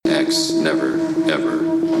X never, ever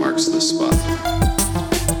marks the spot.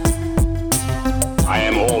 I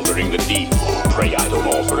am altering the deed. Pray I don't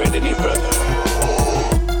alter it any further.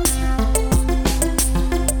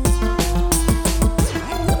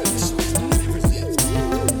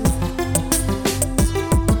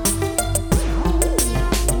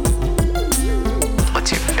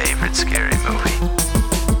 What's your favorite scary movie?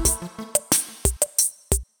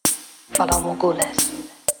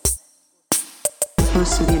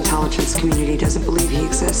 Most of the intelligence community doesn't believe he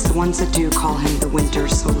exists. The ones that do call him the Winter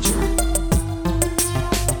Soldier.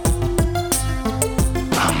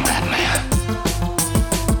 I'm Batman.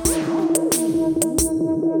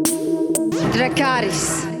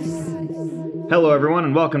 Dracarys. Hello, everyone,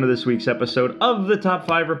 and welcome to this week's episode of the Top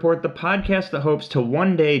 5 Report, the podcast that hopes to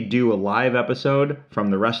one day do a live episode from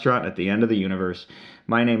the restaurant at the end of the universe.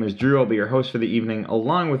 My name is Drew. I'll be your host for the evening.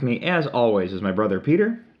 Along with me, as always, is my brother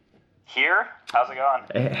Peter. Here? How's it going?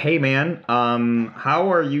 Hey, man.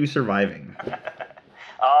 How are you surviving?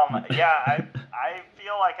 I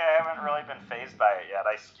feel like I haven't really been fazed by it yet.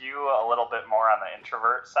 I skew a little bit more on the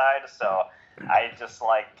introvert side, so I just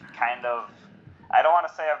I don't want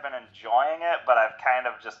to say I've been enjoying it, but I'm kind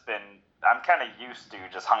of used to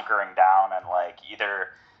just hunkering down and either,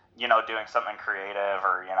 doing something creative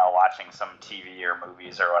or, watching some TV or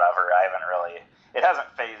movies or whatever. It hasn't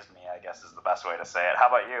fazed me, I guess is the best way to say it. How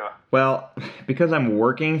about you? Well, because I'm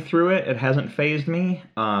working through it, it hasn't fazed me.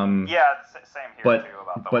 Same here too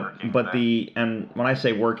about the working thing. And when I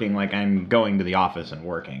say working, I'm going to the office and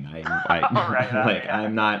working.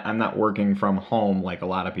 I'm not working from home like a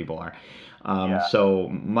lot of people are. So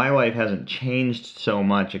my life hasn't changed so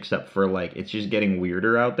much except for it's just getting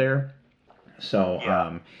weirder out there.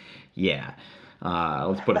 So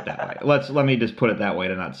let's put it that way. Let me just put it that way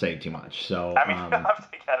to not say too much. So you don't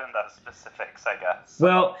have to get into specifics, I guess.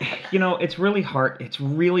 Well, it's really hard. It's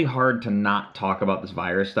really hard to not talk about this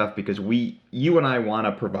virus stuff because you and I want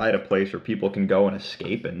to provide a place where people can go and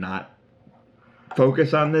escape and not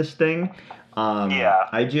focus on this thing.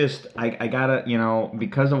 I gotta,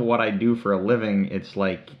 because of what I do for a living, it's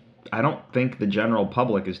I don't think the general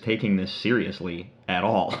public is taking this seriously at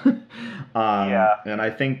all. And I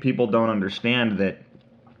think people don't understand that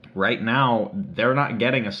right now they're not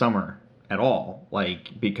getting a summer at all,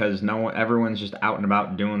 because everyone's just out and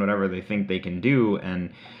about doing whatever they think they can do,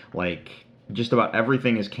 and just about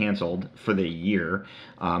everything is canceled for the year.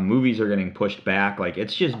 Movies are getting pushed back.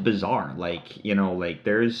 It's just bizarre.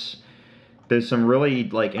 There's some really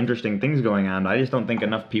interesting things going on. I just don't think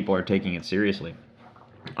enough people are taking it seriously.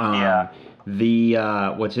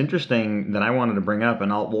 What's interesting that I wanted to bring up,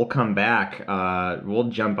 and we'll come back. We'll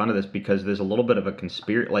jump onto this because there's a little bit of a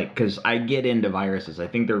conspiracy. Because I get into viruses, I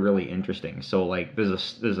think they're really interesting. So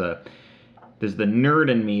there's the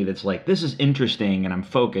nerd in me that's this is interesting, and I'm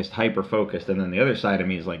focused, hyper focused, and then the other side of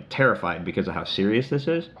me is terrified because of how serious this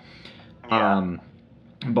is.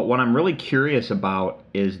 But what I'm really curious about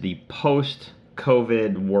is the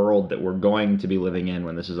post-COVID world that we're going to be living in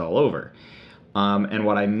when this is all over. And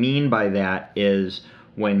what I mean by that is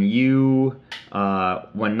when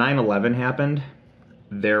 9/11 happened,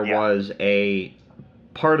 there was a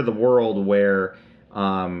part of the world where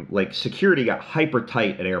security got hyper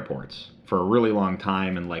tight at airports for a really long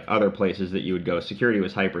time, and other places that you would go, security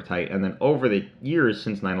was hyper tight. And then over the years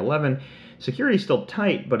since 9/11, security's still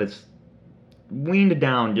tight, but it's weaned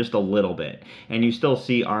down just a little bit, and you still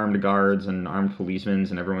see armed guards and armed policemen,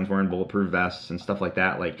 and everyone's wearing bulletproof vests and stuff like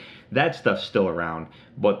that. That stuff's still around.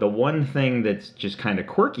 But the one thing that's just kind of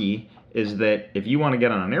quirky is that if you want to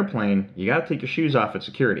get on an airplane, you got to take your shoes off at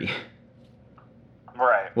security.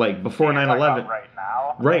 Right. Before 9/11. Right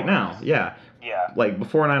now. Right now, yeah. Yeah.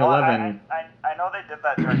 Before 9/11. I know they did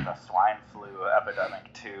that during the swine flu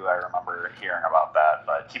epidemic too. I remember hearing about that,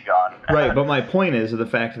 but keep going. Right, but my point is the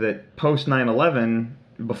fact that post 9/11,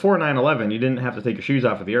 before 9/11, you didn't have to take your shoes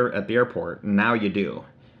off at the airport. Now you do.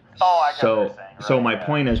 Oh, I get what you're saying. Right? So my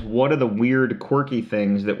point is, what are the weird, quirky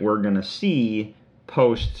things that we're gonna see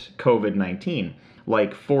post COVID-19?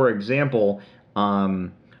 For example,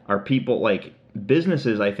 are people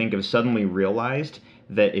businesses? I think have suddenly realized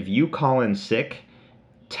that if you call in sick,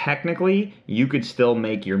 technically you could still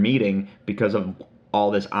make your meeting because of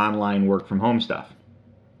all this online work from home stuff.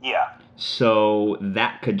 Yeah. So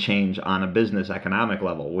that could change on a business economic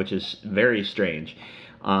level, which is very strange.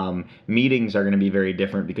 Meetings are going to be very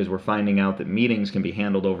different because we're finding out that meetings can be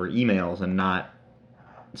handled over emails and not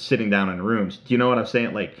sitting down in rooms. Do you know what I'm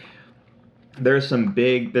saying? There's some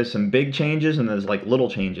big changes and there's little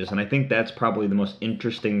changes, and I think that's probably the most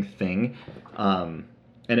interesting thing.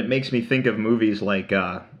 And it makes me think of movies like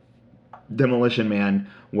Demolition Man,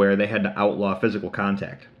 where they had to outlaw physical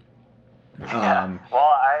contact. Well,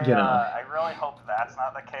 you know. I really hope that's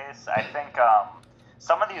not the case. I think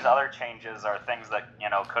some of these other changes are things that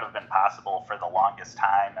could have been possible for the longest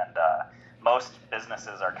time, and most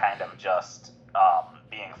businesses are kind of just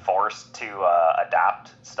being forced to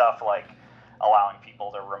adapt stuff like allowing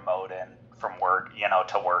people to remote in from work,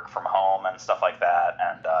 to work from home and stuff like that.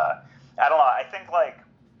 And I don't know.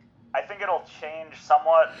 I think it'll change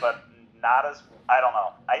somewhat, but not as. I don't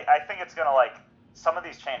know. I think it's gonna some of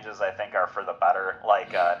these changes I think are for the better.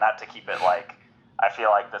 Not to keep it I feel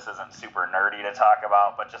like this isn't super nerdy to talk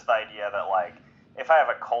about, but just the idea that if I have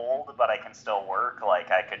a cold but I can still work,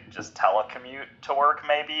 I could just telecommute to work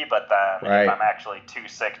maybe, but then Right. if I'm actually too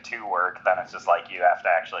sick to work, then it's just you have to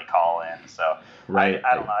actually call in. So Right.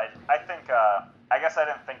 I don't know. I think I guess I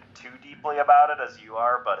didn't think too deeply about it as you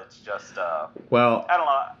are, but it's just Well, I don't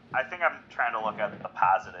know. I think I'm trying to look at the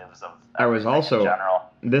positives of I was everything also in general.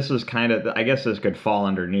 this is kind of, I guess this could fall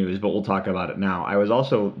under news, but we'll talk about it now. I was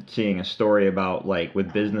also seeing a story about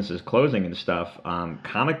with businesses closing and stuff,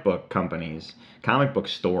 comic book companies, comic book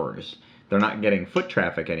stores, they're not getting foot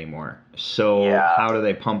traffic anymore. So Yeah. how do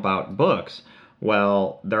they pump out books?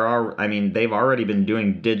 Well, they've already been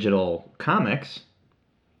doing digital comics.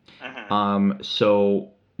 Mm-hmm. So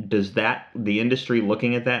does the industry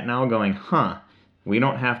looking at that now going, we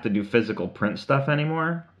don't have to do physical print stuff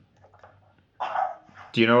anymore?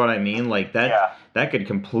 Do you know what I mean? That could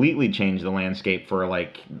completely change the landscape for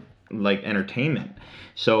entertainment.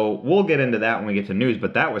 So we'll get into that when we get to news,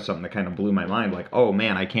 but that was something that kind of blew my mind. Oh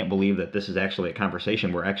man, I can't believe that this is actually a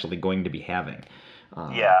conversation we're actually going to be having.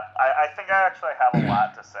 I think I actually have a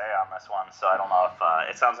lot to say on this one, so I don't know if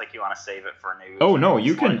it sounds like you want to save it for news. Oh no,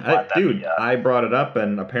 you can, let that dude. be, I brought it up,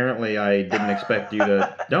 and apparently I didn't expect you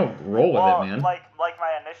to. No, roll with it, man. Like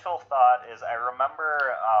my initial thought is, I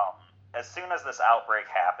remember as soon as this outbreak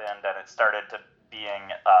happened and it started to being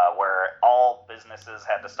where all businesses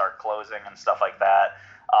had to start closing and stuff like that.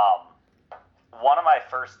 One of my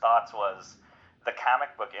first thoughts was, the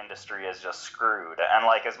comic book industry is just screwed. And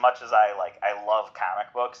as much as I love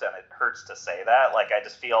comic books, and it hurts to say that, I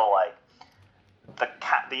just feel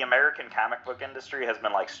the American comic book industry has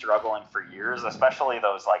been struggling for years, especially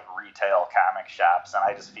those retail comic shops. And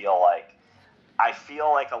I just feel like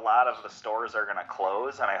a lot of the stores are going to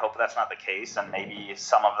close, and I hope that's not the case. And maybe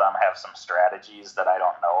some of them have some strategies that I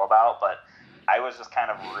don't know about, but I was just kind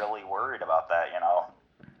of really worried about that,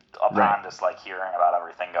 upon Right. just hearing about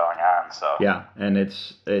everything going on. So Yeah, and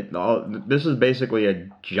this is basically a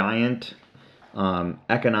giant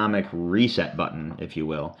economic reset button, if you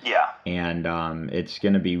will. yeah. And it's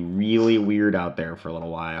going to be really weird out there for a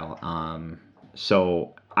little while.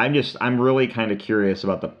 So I'm really kind of curious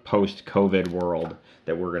about the post-COVID world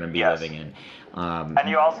that we're going to be Yes. living in. And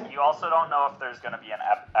you also don't know if there's going to be an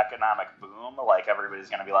economic boom. Everybody's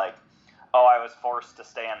going to be oh, I was forced to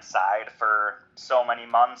stay inside for so many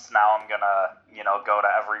months. Now I'm going to, go to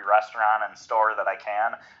every restaurant and store that I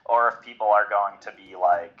can. Or if people are going to be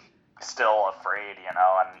still afraid, and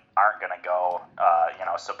aren't going to go,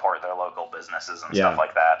 support their local businesses and Yeah. stuff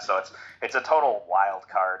like that. So it's a total wild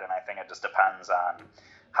card. And I think it just depends on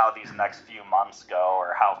how these next few months go,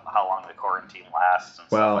 or how long the quarantine lasts and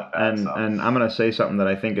Well, stuff like that. and I'm going to say something that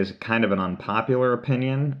I think is kind of an unpopular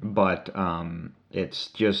opinion, but it's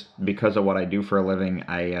just because of what I do for a living.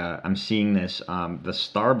 I'm seeing this. The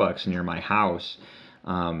Starbucks near my house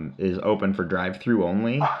is open for drive-through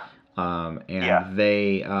only, and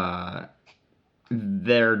Yeah.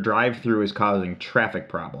 their drive-through is causing traffic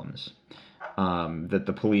problems. That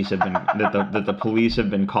the police have been that the police have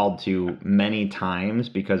been called to many times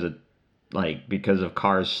because of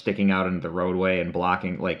cars sticking out into the roadway and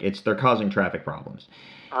blocking. They're causing traffic problems.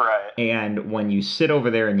 Right. And when you sit over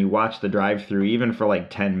there and you watch the drive-through, even for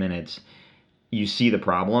 10 minutes, you see the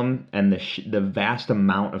problem and the vast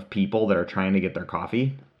amount of people that are trying to get their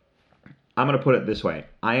coffee. I'm going to put it this way.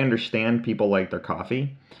 I understand people like their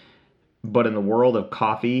coffee, but in the world of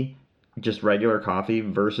coffee, just regular coffee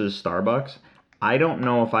versus Starbucks, I don't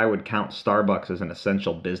know if I would count Starbucks as an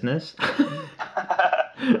essential business. Yeah,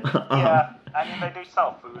 I mean, they do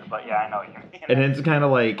sell food, but yeah, I know what you mean. And it's kind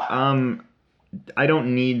of I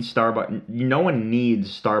don't need Starbucks. No one needs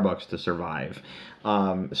Starbucks to survive.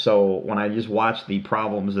 So when I just watch the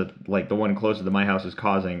problems that the one closest to my house is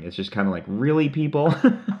causing, it's just kind of really, people?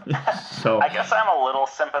 So I guess I'm a little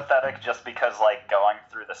sympathetic just because going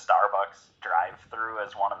through the Starbucks drive-through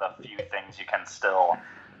is one of the few things you can still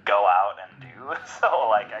go out and do. So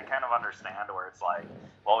I kind of understand where it's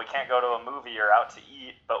well, we can't go to a movie or out to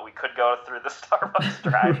eat, but we could go through the Starbucks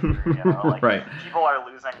drive-through. Right. People are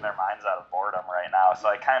losing their minds out of boredom right now, so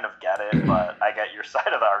I kind of get it, but I get your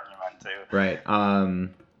side of the argument too. Right.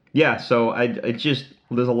 Yeah, so it's just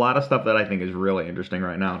there's a lot of stuff that I think is really interesting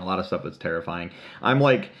right now, and a lot of stuff that's terrifying. I'm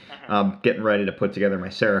like getting ready to put together my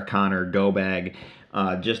Sarah Connor go bag,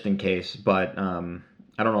 just in case, but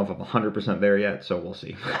I don't know if I'm 100% there yet, so we'll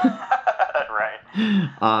see. Right.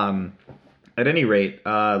 At any rate,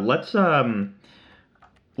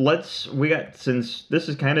 we got, since this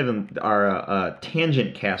is kind of our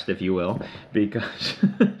tangent cast, if you will, because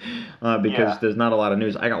Yeah. there's not a lot of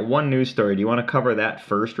news. I got one news story. Do you want to cover that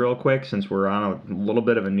first real quick, since we're on a little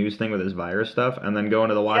bit of a news thing with this virus stuff, and then go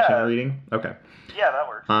into the watching and reading? Okay. Yeah, that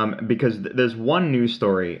works. Because there's one news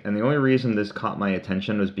story, and the only reason this caught my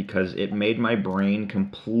attention was because it made my brain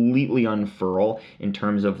completely unfurl in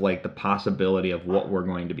terms of like the possibility of what we're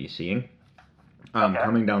going to be seeing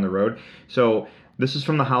coming down the road. So this is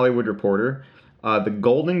from the Hollywood Reporter. The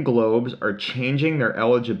Golden Globes are changing their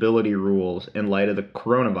eligibility rules in light of the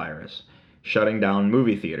coronavirus, shutting down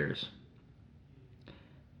movie theaters.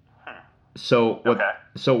 So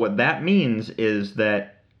what that means is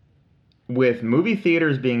that with movie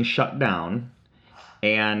theaters being shut down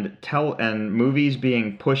and movies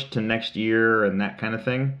being pushed to next year and that kind of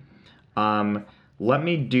thing, let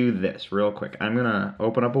me do this real quick. I'm gonna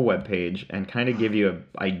open up a web page and kind of give you an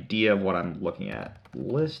idea of what I'm looking at.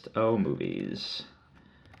 List of movies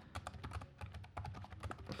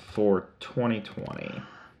for 2020,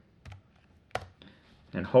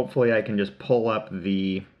 and hopefully I can just pull up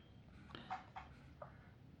the.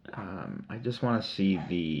 I just want to see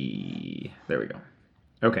the. There we go.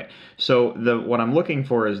 Okay, so what I'm looking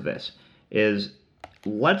for is this.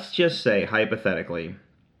 Let's just say hypothetically.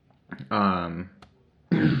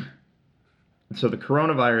 So the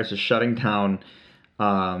coronavirus is shutting down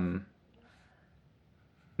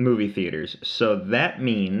movie theaters. So that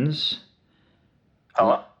means.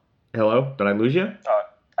 Hello? Hello? Did I lose you?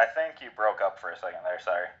 I think you broke up for a second there.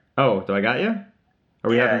 Sorry. Oh, do I got you? Are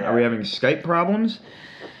we having Skype problems?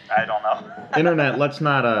 I don't know. Internet, let's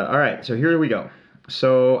not. All right, so here we go.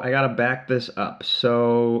 So I gotta back this up.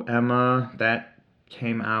 So Emma, that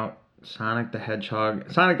came out. Sonic the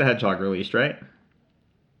Hedgehog released, right?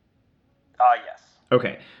 Yes.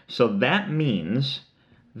 Okay, so that means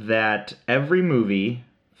that every movie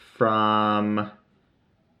from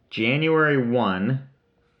January 1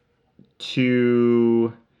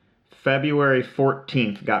 to February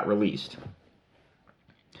 14th got released.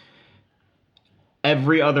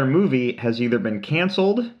 Every other movie has either been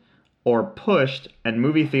canceled or pushed, and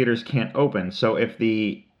movie theaters can't open. So if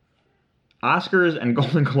the Oscars and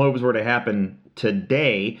Golden Globes were to happen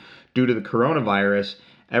today due to the coronavirus,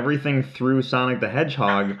 everything through Sonic the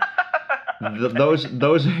Hedgehog,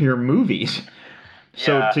 those are your movies.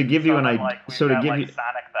 So to give you an idea, Sonic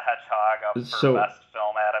the Hedgehog up for best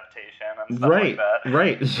film adaptation and stuff like that.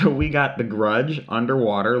 Right. So we got The Grudge,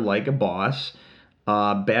 Underwater, Like a Boss,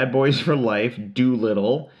 Bad Boys for Life,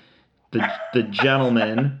 Doolittle, The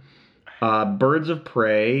Gentleman, Birds of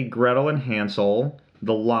Prey, Gretel and Hansel,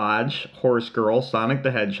 The Lodge, Horse Girl, Sonic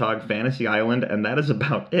the Hedgehog, Fantasy Island, and that is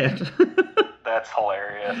about it. That's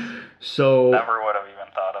hilarious. So never would have even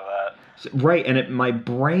thought of that. Right, and my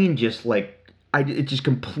brain just it just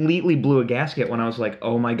completely blew a gasket when I was like,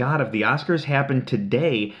 oh my god, if the Oscars happen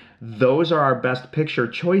today, those are our best picture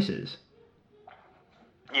choices.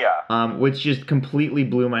 Yeah. Which just completely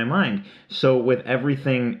blew my mind. So with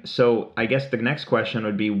everything, I guess the next question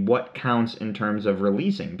would be what counts in terms of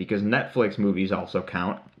releasing, because Netflix movies also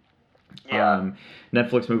count. Yeah.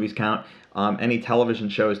 Netflix movies count. Any television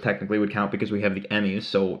shows technically would count because we have the Emmys.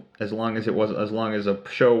 So as long as a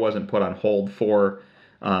show wasn't put on hold for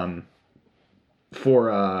that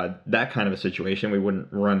kind of a situation, we wouldn't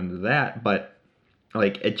run into that. But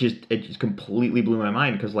it just completely blew my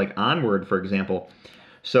mind, because like Onward, for example.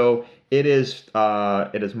 So it is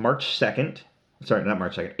March 2nd. Sorry, not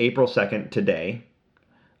March 2nd. April 2nd today.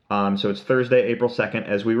 So it's Thursday, April 2nd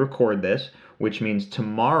as we record this, which means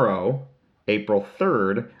tomorrow, April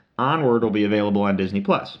 3rd, Onward will be available on Disney+.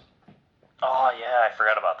 Oh yeah, I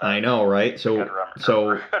forgot about that. I know, right? Good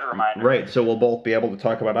reminder. Right, so we'll both be able to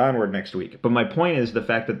talk about Onward next week. But my point is the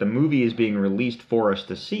fact that the movie is being released for us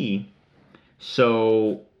to see,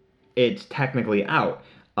 so it's technically out.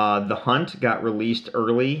 The Hunt got released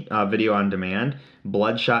early, video on demand.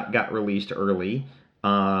 Bloodshot got released early.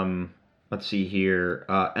 Let's see here.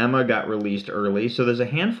 Emma got released early. So there's a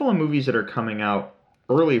handful of movies that are coming out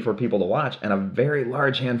early for people to watch, and a very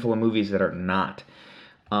large handful of movies that are not.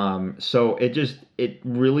 So it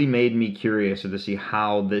really made me curious to see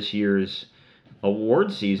how this year's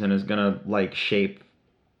award season is gonna shape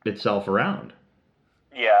itself around.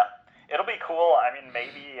 Yeah, it'll be cool. I mean,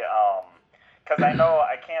 maybe because I know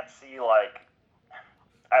I can't see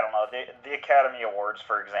I don't know, the Academy Awards,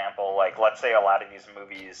 for example, like, let's say a lot of these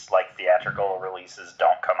movies, like, theatrical releases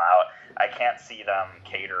don't come out. I can't see them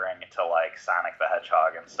catering to, like, Sonic the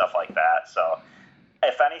Hedgehog and stuff like that. So,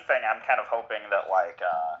 if anything, I'm kind of hoping that, like,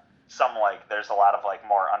 there's a lot of, like,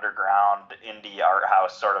 more underground indie art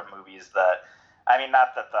house sort of movies that, I mean,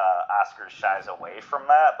 not that the Oscars shies away from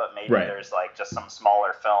that, but maybe Right. there's, like, just some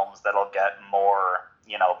smaller films that'll get more,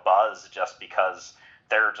 you know, buzz just because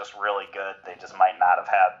they're just really good. They just might not have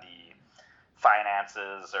had the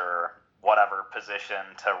finances or whatever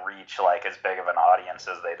position to reach, like, as big of an audience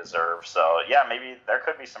as they deserve. So, yeah, maybe there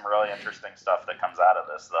could be some really interesting stuff that comes out of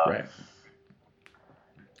this, though. Right.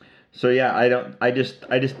 So yeah, it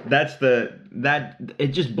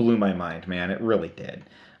just blew my mind, man. It really did.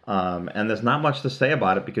 And there's not much to say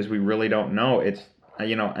about it because we really don't know. It's,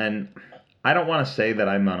 you know, and I don't want to say that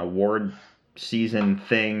I'm an award season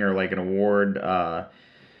thing or like an award,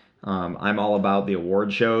 I'm all about the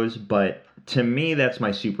award shows, but to me, that's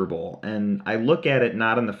my Super Bowl. And I look at it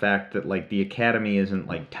not in the fact that, like, the Academy isn't,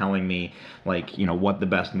 like, telling me, like, you know, what the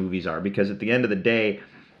best movies are, because at the end of the day,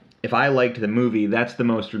 if I liked the movie, that's the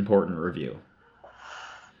most important review.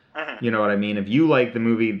 You know what I mean? If you like the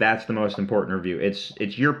movie, that's the most important review.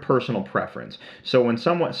 It's your personal preference. So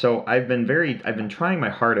I've been trying my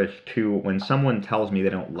hardest to, when someone tells me they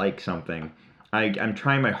don't like something, I'm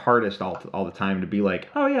trying my hardest all the time to be like,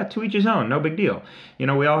 oh yeah, to each his own, no big deal. You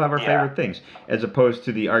know, we all have our favorite things, as opposed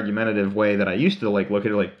to the argumentative way that I used to, like, look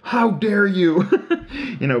at it like, how dare you?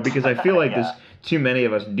 You know, because I feel like there's too many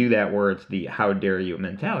of us do that where it's the how dare you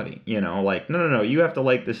mentality. You know, like, no, you have to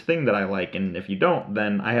like this thing that I like, and if you don't,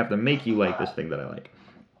 then I have to make you like this thing that I like.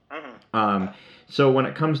 So when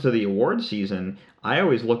it comes to the award season, I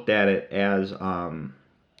always looked at it as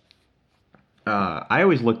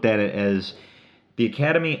the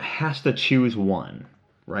Academy has to choose one,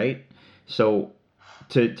 right? So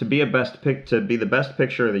to be the best picture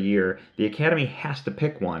of the year, the Academy has to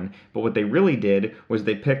pick one, but what they really did was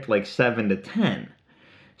they picked like 7 to 10.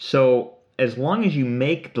 So as long as you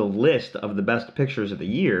make the list of the best pictures of the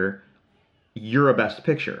year, you're a best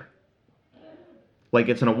picture. Like,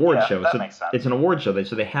 it's an award show. That makes sense. It's an award show,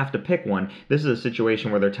 so they have to pick one. This is a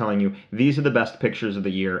situation where they're telling you, these are the best pictures of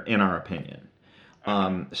the year, in our opinion.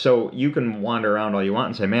 So you can wander around all you want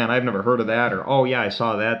and say, man, I've never heard of that, or, oh yeah, I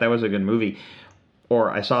saw that, that was a good movie,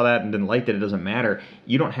 or I saw that and didn't like it. It doesn't matter.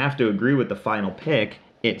 You don't have to agree with the final pick.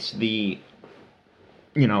 It's the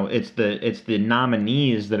nominees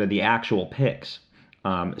that are the actual picks.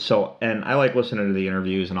 And I like listening to the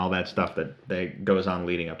interviews and all that stuff that goes on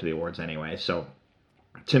leading up to the awards anyway. So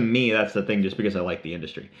to me, that's the thing, just because I like the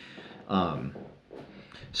industry.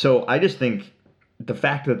 So I just think the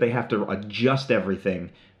fact that they have to adjust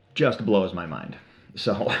everything just blows my mind.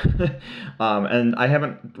 So, and I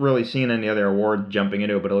haven't really seen any other award jumping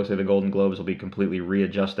into it, but it looks like the Golden Globes will be completely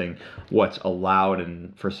readjusting what's allowed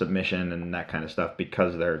and for submission and that kind of stuff,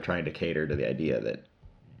 because they're trying to cater to the idea that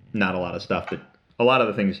a lot of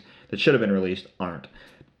the things that should have been released aren't.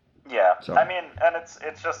 Yeah, So. I mean, and it's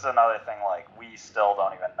just another thing, like, we still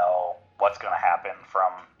don't even know what's going to happen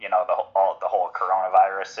from, you know, the whole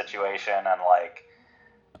coronavirus situation, and, like,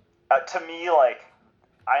 to me, like,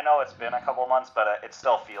 I know it's been a couple months, but it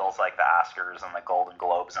still feels like the Oscars and the Golden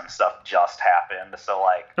Globes and stuff just happened, so,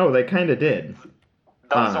 like... Oh, they kind of did.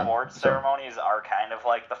 Those awards ceremonies are kind of,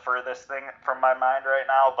 like, the furthest thing from my mind right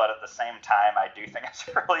now, but at the same time, I do think it's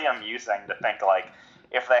really amusing to think, like,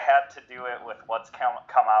 if they had to do it with what's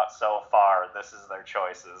come out so far, this is their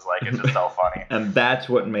choices. Like, it's just so funny. And that's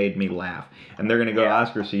what made me laugh. And they're going to go to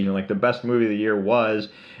Oscar season, like, the best movie of the year was,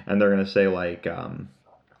 and they're going to say, like, the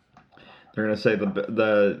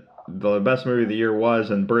best movie of the year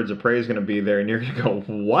was, and Birds of Prey is going to be there, and you're going to go,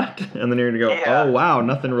 what? And then you're going to go, oh, wow,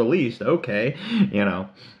 nothing released. Okay. You know.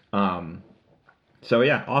 So,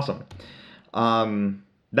 yeah, awesome.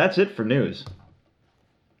 That's it for news.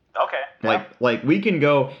 Okay. Like we can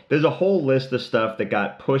go, there's a whole list of stuff that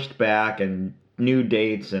got pushed back and new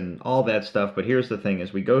dates and all that stuff, but here's the thing,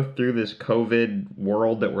 as we go through this COVID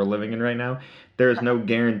world that we're living in right now, there is no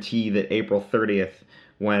guarantee that April 30th,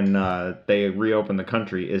 when they reopen the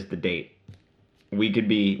country, is the date. We could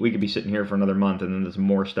be sitting here for another month, and then there's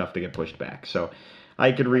more stuff to get pushed back. So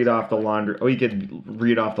we could read off the laundry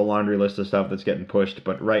list of stuff that's getting pushed,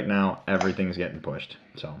 but right now everything's getting pushed.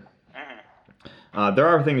 So there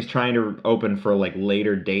are things trying to open for, like,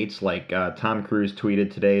 later dates. Like Tom Cruise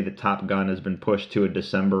tweeted today that Top Gun has been pushed to a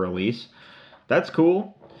December release. That's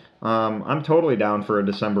cool. I'm totally down for a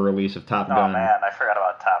December release of Top Gun. Oh man, I forgot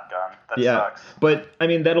about Top Gun. That sucks. But I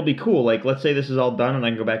mean, that'll be cool. Like, let's say this is all done and I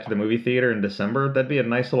can go back to the movie theater in December. That'd be a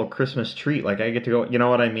nice little Christmas treat. Like, I get to go. You know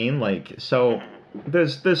what I mean? Like, so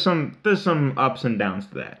there's some ups and downs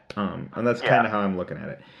to that, and that's kind Yeah. of how I'm looking at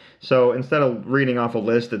it. So instead of reading off a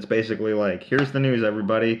list, it's basically like, here's the news,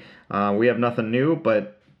 everybody. We have nothing new,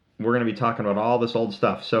 but we're going to be talking about all this old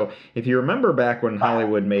stuff. So if you remember back when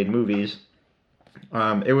Hollywood made movies,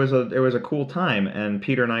 it was a cool time, and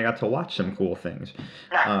Peter and I got to watch some cool things.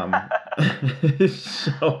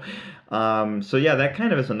 So yeah, that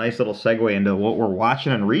kind of is a nice little segue into what we're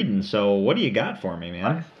watching and reading. So what do you got for me,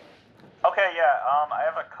 man? Okay, yeah, I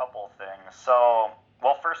have a couple things. So,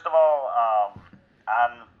 well, first of all,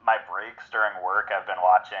 on my breaks during work, I've been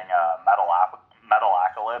watching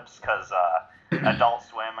Metalocalypse because Adult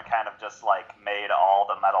Swim kind of just like made all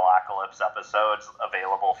the Metalocalypse episodes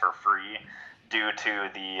available for free due to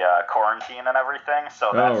the quarantine and everything.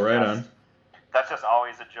 So that's just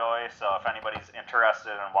always a joy. So if anybody's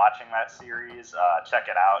interested in watching that series, check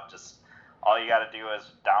it out. Just all you got to do is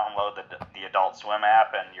download the Adult Swim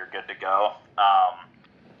app, and you're good to go.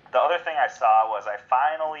 The other thing I saw was I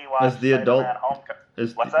finally watched Spider-Man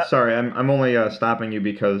Homecoming. What's that? Sorry, I'm only stopping you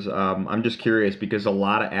because I'm just curious, because a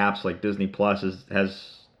lot of apps like Disney Plus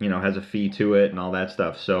has a fee to it and all that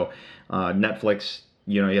stuff. So Netflix,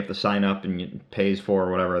 you have to sign up and it pays for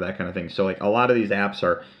or whatever, that kind of thing. So like a lot of these apps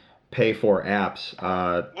are pay for apps.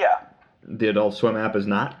 Yeah. The Adult Swim app is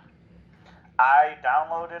not. I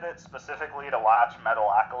downloaded it specifically to watch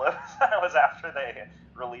Metalocalypse. It was after they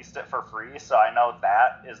released it for free, so I know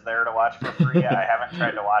that is there to watch for free. I haven't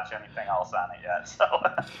tried to watch anything else on it yet. So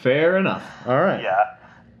fair enough. All right. Yeah.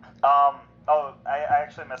 I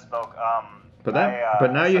actually misspoke. But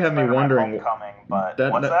now you have me wondering. What's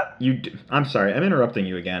that? I'm sorry, I'm interrupting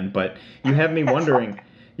you again, but you have me wondering.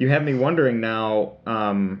 You have me wondering now.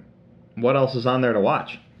 What else is on there to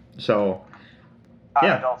watch? So.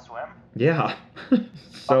 Yeah. Adult Swim. Yeah.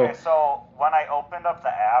 Okay, so when I opened up the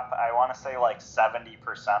app, I want to say like 70%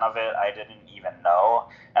 of it I didn't even know,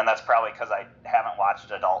 and that's probably because I haven't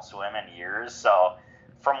watched Adult Swim in years. So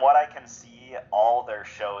from what I can see, all their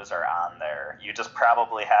shows are on there. You just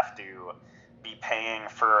probably have to be paying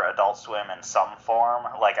for Adult Swim in some form.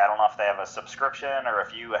 Like, I don't know if they have a subscription or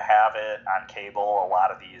if you have it on cable. A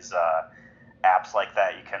lot of these apps like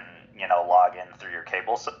that, you can log in through your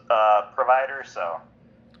cable provider. So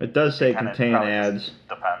it does say contain ads.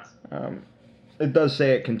 Depends. It does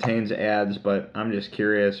say it contains ads, but I'm just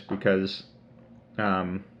curious because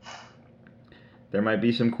there might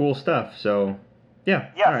be some cool stuff. So yeah.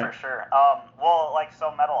 Yeah, right. for sure.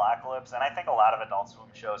 So Metalocalypse, and I think a lot of Adult Swim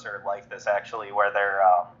shows are like this actually, where they're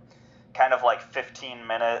kind of like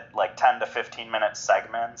 15-minute, like 10 to 15-minute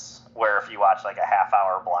segments, where if you watch like a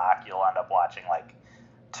half-hour block, you'll end up watching like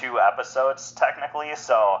 2 episodes technically.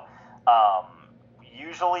 So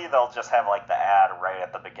usually they'll just have like the ad right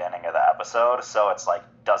at the beginning of the episode, so it's like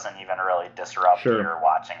doesn't even really disrupt your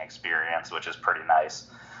watching experience, which is pretty nice.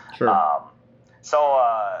 Sure.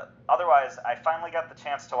 Otherwise, I finally got the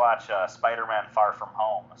chance to watch Spider-Man Far From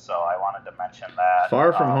Home, so I wanted to mention that.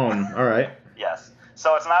 Far From Home, all right. Yes.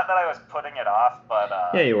 So it's not that I was putting it off, but...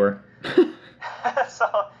 yeah, you were.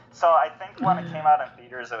 So I think when it came out in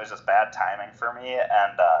theaters, it was just bad timing for me,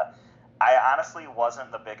 and I honestly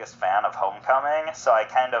wasn't the biggest fan of Homecoming, so I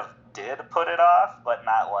kind of did put it off, but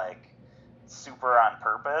not like super on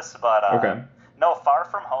purpose. But okay. No, Far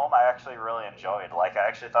From Home I actually really enjoyed. Like, I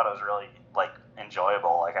actually thought it was really like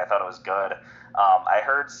enjoyable. Like, I thought it was good. I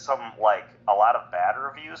heard a lot of bad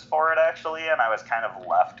reviews for it actually, and I was kind of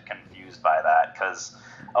left confused by that because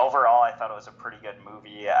overall I thought it was a pretty good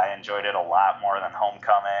movie. I enjoyed it a lot more than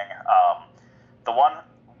Homecoming.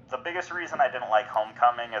 The biggest reason I didn't like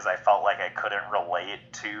Homecoming is I felt like I couldn't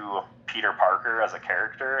relate to Peter Parker as a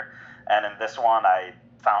character, and in this one I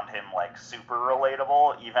found him like super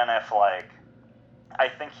relatable, even if like I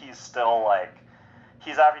think he's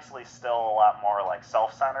obviously still a lot more like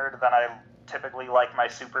self-centered than I typically like my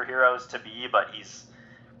superheroes to be, but he's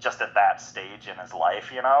just at that stage in his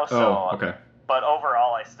life, so okay. But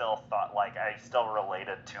overall, I still thought I still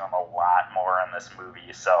related to him a lot more in this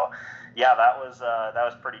movie. So, yeah, that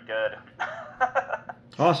was pretty good.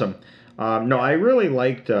 Awesome. No, I really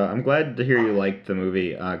liked. I'm glad to hear you liked the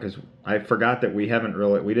movie because I forgot that we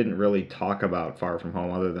didn't really talk about Far From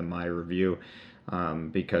Home other than my review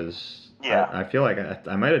because I feel like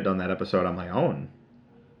I might have done that episode on my own.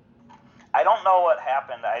 I don't know what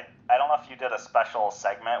happened. I don't know if you did a special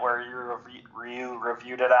segment where you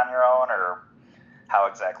reviewed it on your own or how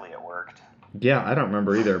exactly it worked. Yeah, I don't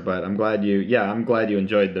remember either, but I'm glad you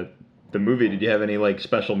enjoyed the movie. Did you have any like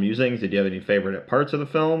special musings? Did you have any favorite parts of the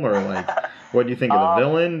film, or like what do you think of the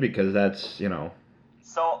villain? Because that's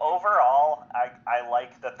So overall, I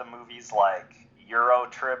like that the movie's like Euro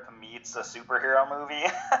trip meets a superhero movie,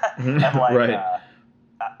 and like Right.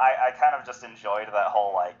 I kind of just enjoyed that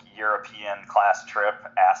whole like European class trip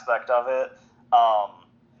aspect of it.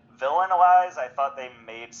 Villain-wise, I thought they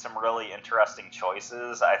made some really interesting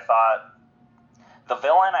choices. I thought the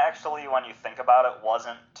villain actually, when you think about it,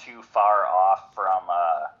 wasn't too far off from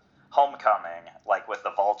Homecoming, like with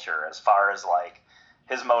the Vulture, as far as like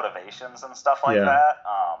his motivations and stuff like Yeah. that.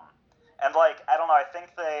 And like I don't know, I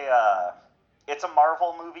think they it's a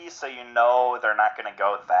Marvel movie, so you know they're not going to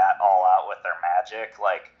go that all out with their magic.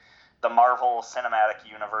 Like the Marvel Cinematic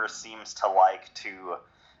Universe seems to like to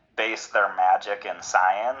base their magic in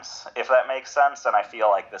science, if that makes sense. And I feel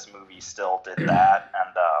like this movie still did that.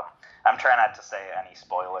 And I'm trying not to say any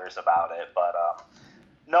spoilers about it, but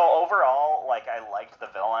no, overall, like I liked the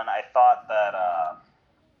villain. I thought that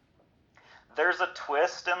there's a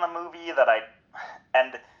twist in the movie that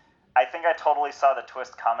I think I totally saw the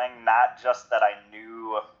twist coming, not just that I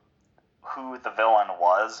knew who the villain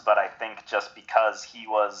was, but I think just because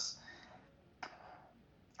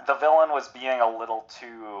the villain was being a little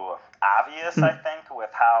too obvious, I think, with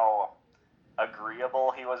how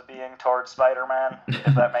agreeable he was being towards Spider-Man,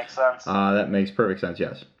 if that makes sense. That makes perfect sense,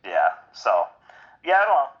 yes. Yeah, so, yeah, I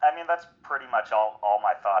don't know. I mean, that's pretty much all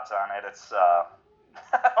my thoughts on it. It's, I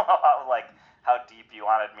don't know how deep you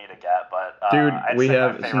wanted me to get, but Dude, I'd we say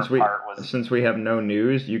have my favorite part was... since we have no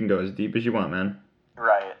news, you can go as deep as you want, man.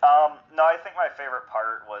 Right. No, I think my favorite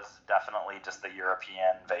part was definitely just the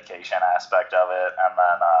European vacation aspect of it. And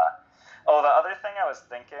then, the other thing I was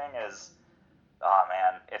thinking is, oh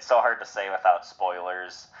man, it's so hard to say without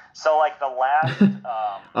spoilers. So like the last,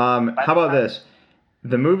 how about this?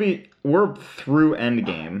 The movie, we're through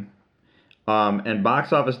Endgame, and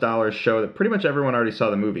box office dollars show that pretty much everyone already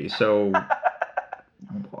saw the movie. So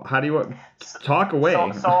how do you talk away?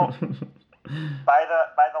 So by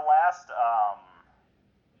the last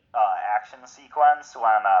action sequence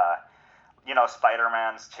when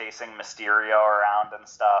Spider-Man's chasing Mysterio around and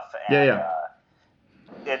stuff, and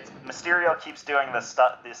Mysterio keeps doing this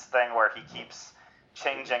thing where he keeps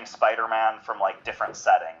changing Spider-Man from like different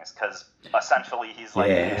settings, because essentially he's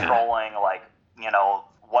like controlling like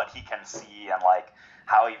what he can see and like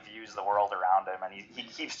how he views the world around him, and he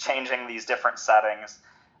keeps changing these different settings.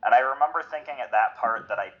 And I remember thinking at that part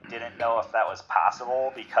that I didn't know if that was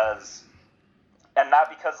possible, and not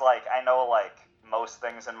because like I know like most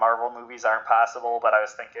things in Marvel movies aren't possible, but I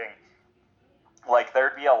was thinking like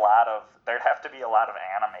there'd have to be a lot of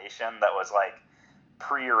animation that was like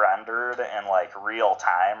pre-rendered in like real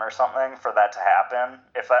time or something for that to happen,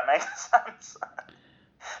 if that makes sense.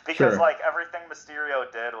 Because like everything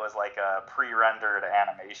Mysterio did was like a pre-rendered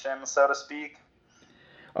animation, so to speak.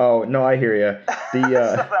 Oh no, I hear you. So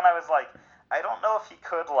then I was like, I don't know if he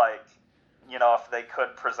could like, if they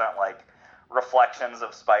could present like reflections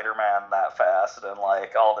of Spider-Man that fast and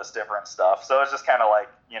like all this different stuff. So it was just kind of like,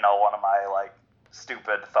 one of my like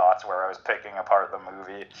stupid thoughts where I was picking apart the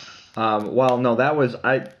movie. Well, no, that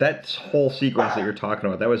whole sequence that you're talking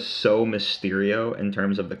about, that was so Mysterio in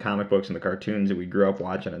terms of the comic books and the cartoons that we grew up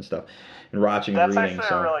watching and stuff, and watching and reading.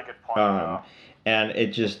 That's actually a really good point, though. And it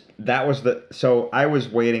just, so I was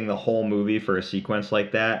waiting the whole movie for a sequence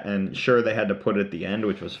like that, and sure, they had to put it at the end,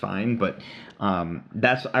 which was fine, but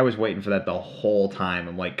I was waiting for that the whole time.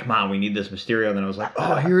 I'm like, come on, we need this Mysterio, and then I was like,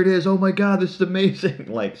 oh, here it is, oh my god, this is amazing,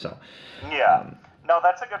 like, so. Yeah. No,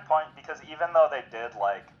 that's a good point, because even though they did,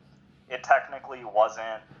 like, it technically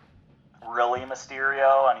wasn't really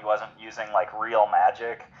Mysterio, and he wasn't using, like, real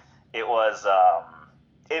magic, it was,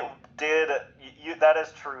 that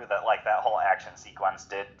is true that, like, that whole action sequence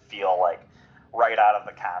did feel, like, right out of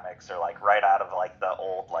the comics, or, like, right out of, like, the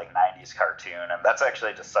old, like, 90s cartoon, and that's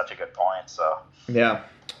actually just such a good point, so. Yeah.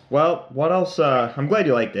 Well, what else? I'm glad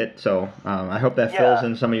you liked it, so I hope that fills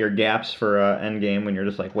in some of your gaps for Endgame when you're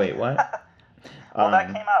just like, wait, what? Well, that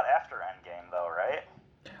came out after Endgame, though, right?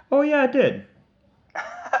 Oh, yeah, it did.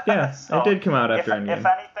 Yeah, So, it did come out after Endgame. If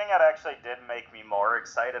anything, it actually did make me more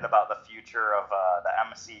excited about the future of the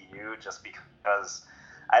MCU, just because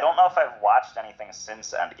I don't know if I've watched anything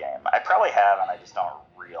since Endgame. I probably have, and I just don't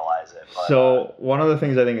realize it. But, so, one of the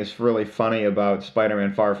things I think is really funny about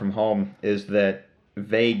Spider-Man Far From Home is that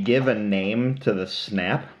they give a name to the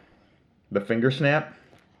snap, the finger snap,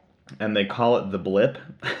 and they call it the blip.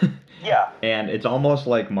 Yeah. And it's almost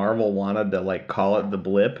like Marvel wanted to like call it the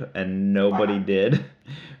blip, and nobody did,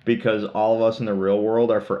 because all of us in the real world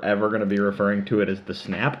are forever going to be referring to it as the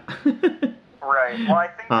snap. Right. Well, I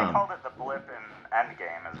think they called it the blip in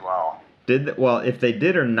Endgame as well. Well, if they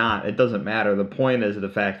did or not, it doesn't matter. The point is the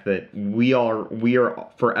fact that we are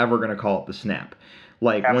forever going to call it the snap.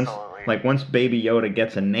 Like Absolutely. Like, once Baby Yoda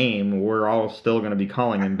gets a name, we're all still going to be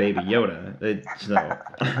calling him Baby Yoda. Because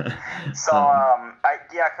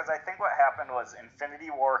I think what happened was Infinity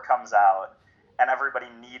War comes out, and everybody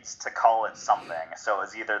needs to call it something. So it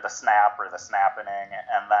was either the Snap or the Snappening,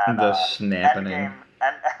 and then The Snappening.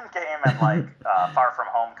 Endgame and Far From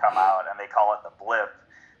Home come out, and they call it the Blip.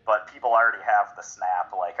 But people already have the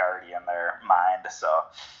Snap already in their mind. So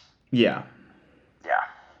yeah.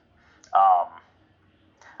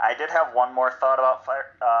 I did have one more thought about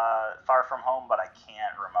Far From Home, but I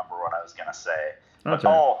can't remember what I was gonna say. That's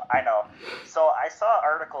all right. Oh, I know. So I saw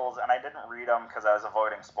articles, and I didn't read them because I was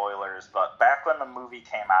avoiding spoilers, but back when the movie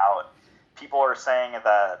came out, people were saying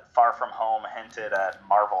that Far From Home hinted at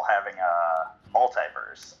Marvel having a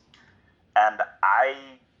multiverse. And I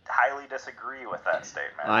highly disagree with that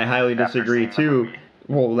statement. I highly after disagree, seeing the too. movie.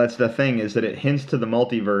 Well, that's the thing, is that it hints to the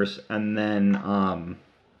multiverse, and then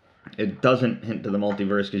it doesn't hint to the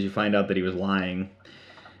multiverse because you find out that he was lying.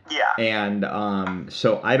 Yeah. And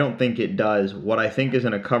so I don't think it does. What I think is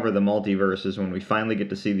going to cover the multiverse is when we finally get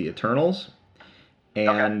to see the Eternals.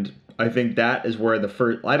 And I think that is where the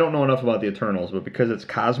first... I don't know enough about the Eternals, but because it's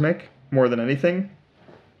cosmic more than anything,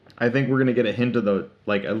 I think we're going to get a hint of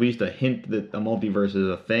at least a hint that the multiverse is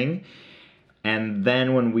a thing. And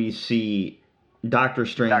then when we see Doctor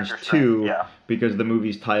Strange 2, because the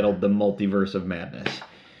movie's titled The Multiverse of Madness.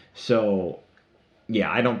 So...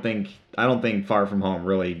 yeah, I don't think Far From Home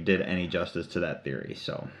really did any justice to that theory.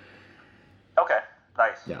 So. Okay,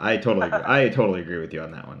 nice. Yeah, I totally agree with you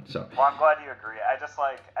on that one. So. Well, I'm glad you agree.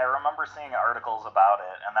 I remember seeing articles about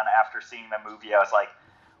it, and then after seeing the movie, I was like,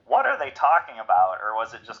 what are they talking about? Or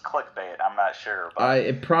was it just clickbait? I'm not sure. But,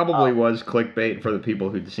 it probably was clickbait for the people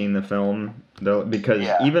who'd seen the film, though, because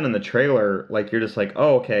even in the trailer, you're just like,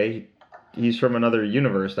 oh, okay, he's from another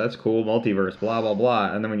universe. That's cool, multiverse, blah blah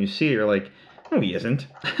blah. And then when you see it, you're like, no, he isn't.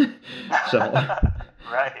 So,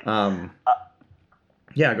 right.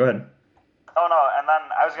 Yeah, go ahead. Oh no, and then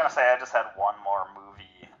I was gonna say I just had one more movie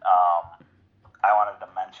I wanted to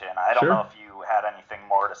mention. I don't know if you had anything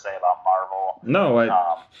more to say about Marvel.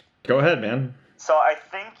 No, go ahead, man. So I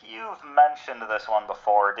think you've mentioned this one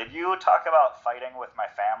before. Did you talk about Fighting with My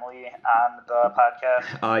Family on the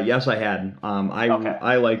podcast? Yes, I had.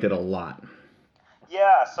 I liked it a lot.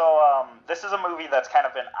 Yeah, so this is a movie that's kind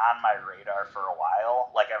of been on my radar for a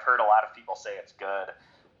while. I've heard a lot of people say it's good,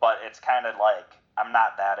 but it's kind of I'm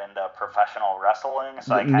not that into professional wrestling,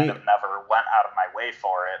 so I kind of never went out of my way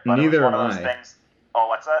for it. But neither it was one am of those I. things. Oh,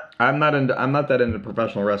 what's that? I'm not that into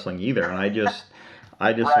professional wrestling either, and I just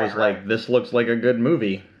was like, this looks like a good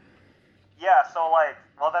movie. Yeah, so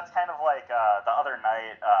that's kind of the other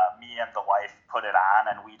night, me and the wife put it on,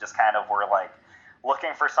 and we just kind of were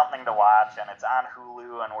looking for something to watch, and it's on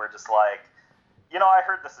Hulu, and we're just I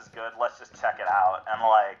heard this is good, let's just check it out. And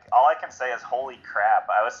all I can say is, holy crap,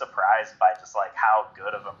 I was surprised by just how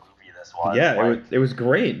good of a movie this was. Yeah, it was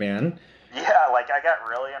great, man. Yeah, I got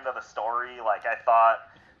really into the story. I thought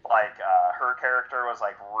her character was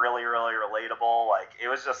really, really relatable. It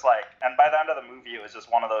was just and by the end of the movie, it was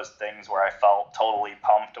just one of those things where I felt totally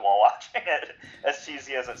pumped while watching it, as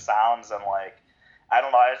cheesy as it sounds. And I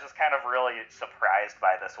don't know, I was just kind of really surprised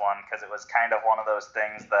by this one, because it was kind of one of those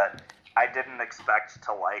things that I didn't expect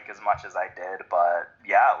to like as much as I did, but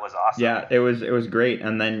yeah, it was awesome. Yeah, it was great.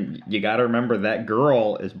 And then you got to remember that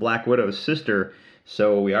girl is Black Widow's sister,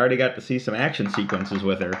 so we already got to see some action sequences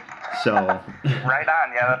with her. So right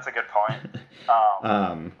on. Yeah, that's a good point.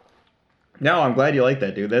 No, I'm glad you like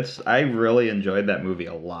that, dude. I really enjoyed that movie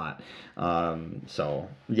a lot. So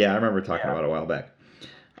yeah, I remember talking about it a while back.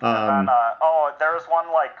 There was one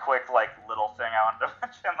quick little thing I wanted to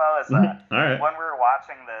mention though, is that all right. when we were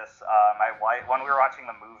watching this, my wife, when we were watching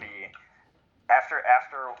the movie, after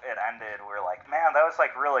it ended, we were like, man, that was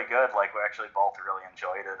really good. We actually both really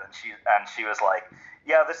enjoyed it, and she was like,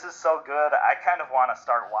 yeah, this is so good. I kind of want to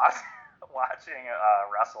start watching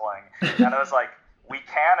wrestling, and I was like, we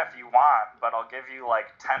can if you want, but I'll give you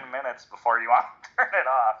 10 minutes before you want to turn it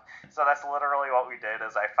off. So that's literally what we did.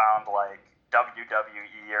 Is I found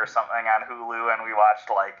WWE or something on Hulu, and we watched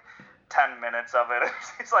 10 minutes of it.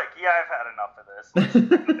 She's like, yeah, I've had enough of this. Let's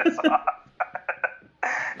turn this off.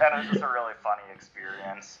 And it was just a really funny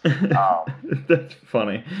experience. That's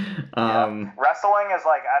funny. Wrestling is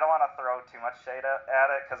I don't want to throw too much shade at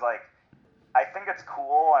it, because I think it's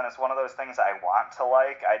cool, and it's one of those things I want to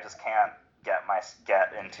I just can't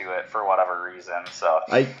get into it for whatever reason. So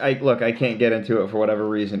I can't get into it for whatever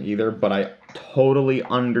reason either, but I totally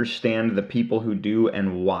understand the people who do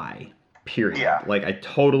and why. Period. Yeah. I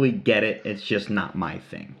totally get it. It's just not my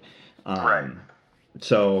thing. Right.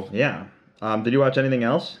 So yeah. Did you watch anything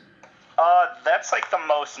else? That's like the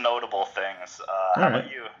most notable things. How Alright.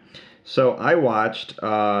 about you? So I watched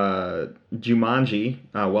Jumanji,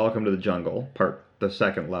 Welcome to the Jungle, the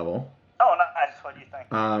second level. Oh, nice. What do you think?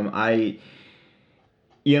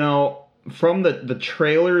 From the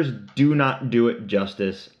trailers do not do it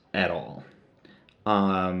justice at all.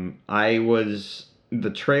 The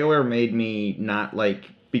trailer made me not like,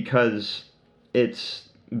 because it's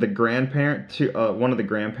the grandparent to one of the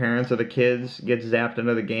grandparents of the kids gets zapped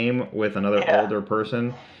into the game with another older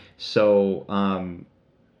person. So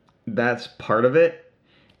that's part of it.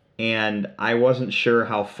 And I wasn't sure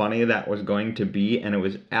how funny that was going to be, and it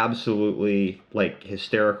was absolutely like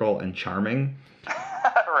hysterical and charming.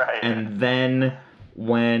 Right. And then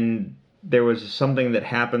when there was something that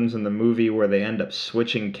happens in the movie where they end up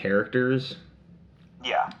switching characters.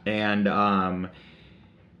 Yeah. And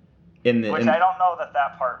Which I don't know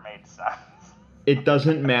that part made sense. It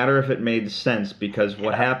doesn't matter if it made sense, because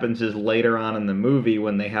what happens is later on in the movie,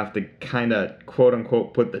 when they have to kind of quote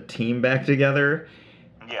unquote put the team back together,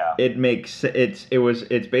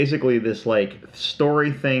 it's basically this like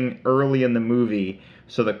story thing early in the movie,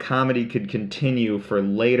 so the comedy could continue for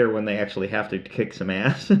later when they actually have to kick some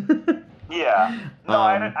ass. Yeah. No,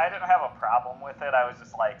 I didn't have a problem with it. I was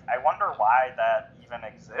just like, I wonder why that even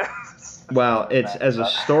exists. Well, it's as a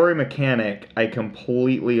story mechanic, I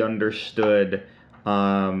completely understood.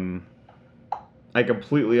 I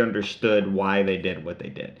completely understood why they did what they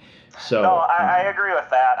did. So no, I agree with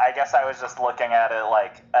that. I guess I was just looking at it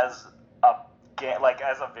like as a game, like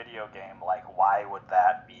as a video game. Like, why would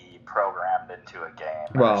that be programmed into a game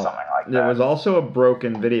or something like that? It was also a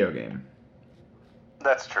broken video game.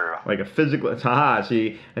 That's true. Like a physical.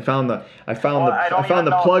 See, I found the know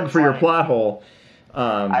plug if for your like, plot hole.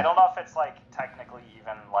 I don't know if it's like technically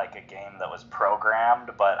even like a game that was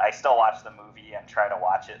programmed, but I still watch the movie and try to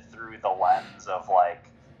watch it through the lens of like,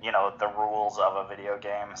 the rules of a video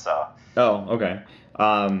game. So. Oh, okay.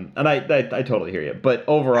 And I totally hear you. But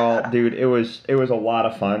overall, dude, it was a lot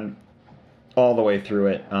of fun all the way through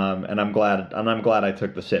it. And I'm glad I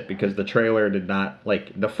took the sit, because the trailer did not,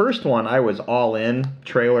 like, the first one I was all in,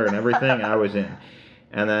 trailer and everything, I was in.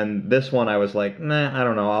 And then this one I was like, nah, I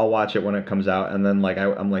don't know, I'll watch it when it comes out. And then like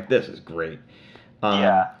I'm like, this is great.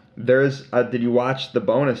 Yeah. There's did you watch the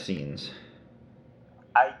bonus scenes?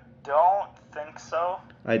 I don't think so.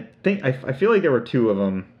 I feel like there were 2 of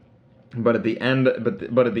them, but at the end,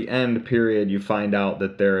 but at the end period, you find out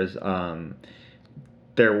that there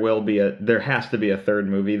has to be a third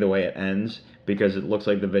movie the way it ends, because it looks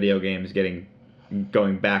like the video game is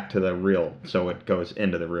going back to the real, so it goes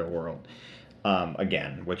into the real world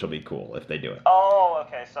again, which will be cool if they do it. Oh,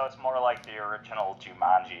 okay, so it's more like the original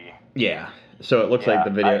Jumanji. Yeah. So it looks like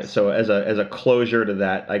the video. So as a closure to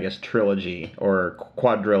that, I guess, trilogy or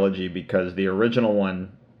quadrilogy, because the original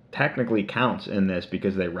one technically counts in this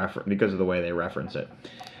because because of the way they reference it.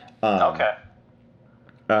 Okay.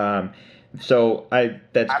 So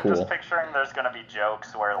that's cool. I'm just picturing there's going to be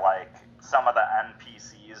jokes where like some of the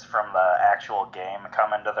NPCs from the actual game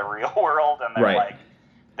come into the real world, and they're like,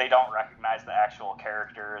 they don't recognize the actual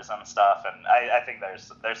characters and stuff, and I think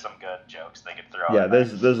there's some good jokes they could throw. Yeah,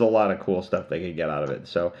 there's a lot of cool stuff they could get out of it.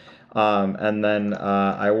 So, and then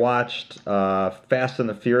I watched Fast and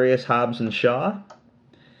the Furious, Hobbs and Shaw.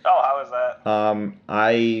 Oh, how was that?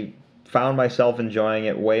 I found myself enjoying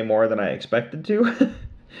it way more than I expected to.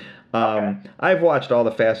 Okay. I've watched all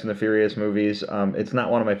the Fast and the Furious movies. It's not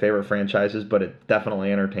one of my favorite franchises, but it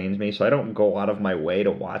definitely entertains me, so I don't go out of my way to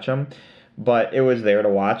watch them. But it was there to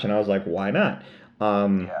watch, and I was like, why not?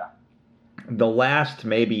 The last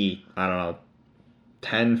maybe, I don't know,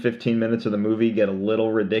 10, 15 minutes of the movie get a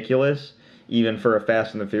little ridiculous, even for a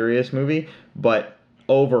Fast and the Furious movie. But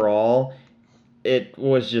overall, it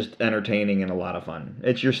was just entertaining and a lot of fun.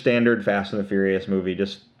 It's your standard Fast and the Furious movie.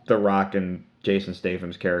 Just The Rock and Jason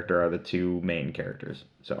Statham's character are the 2 main characters.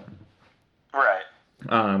 So. Right.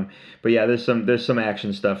 But yeah, there's some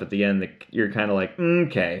action stuff at the end that you're kind of like,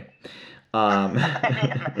 okay. I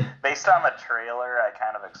mean, based on the trailer, I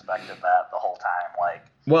kind of expected that the whole time. Like,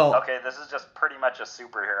 well, okay, this is just pretty much a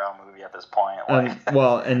superhero movie at this point. Like,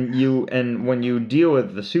 and when you deal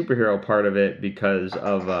with the superhero part of it, because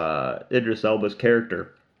of Idris Elba's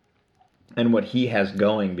character and what he has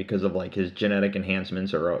going, because of like his genetic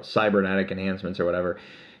enhancements or cybernetic enhancements or whatever,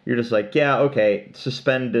 you're just like, yeah, okay,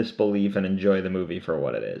 suspend disbelief and enjoy the movie for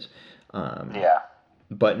what it is. Yeah.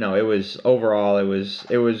 But no, it was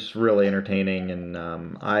really entertaining, and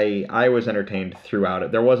I was entertained throughout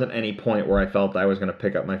it. There wasn't any point where I felt I was going to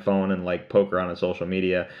pick up my phone and like poke around on social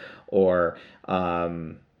media, or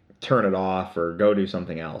turn it off or go do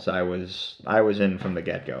something else. I was in from the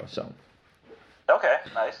get-go. So. Okay,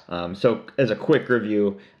 nice. So as a quick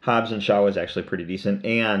review, Hobbs and Shaw was actually pretty decent,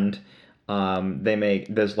 and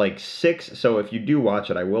there's like 6. So if you do watch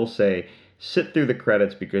it, I will say sit through the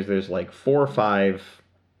credits because there's like 4 or 5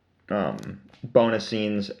 bonus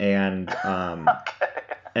scenes, and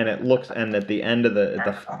and it looks, and at the end of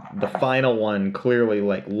the final one clearly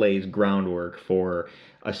like lays groundwork for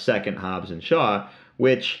a second Hobbs and Shaw,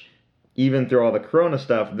 which even through all the Corona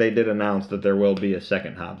stuff, they did announce that there will be a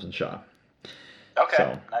second Hobbs and Shaw. Okay,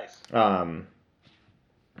 So, nice.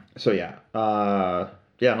 So yeah,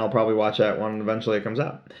 and I'll probably watch that one eventually it comes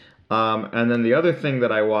out. And then the other thing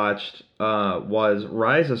that I watched was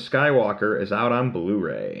Rise of Skywalker is out on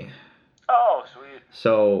Blu-ray. Oh, sweet.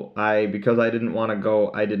 So because I did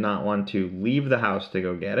not want to leave the house to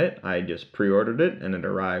go get it. I just pre-ordered it, and it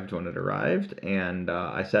arrived when it arrived, and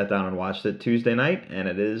I sat down and watched it Tuesday night, and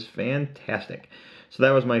it is fantastic. So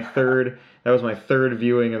that was my third. That was my third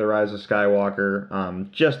viewing of The Rise of Skywalker.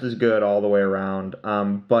 Just as good all the way around.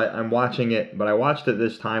 But I watched it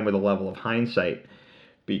this time with a level of hindsight,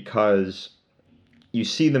 because you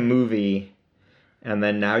see the movie, and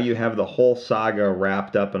then now you have the whole saga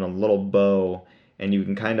wrapped up in a little bow, and you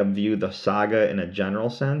can kind of view the saga in a general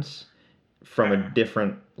sense from a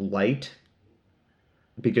different light,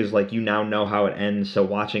 because like you now know how it ends, so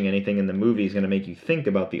watching anything in the movie is going to make you think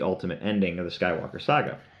about the ultimate ending of the Skywalker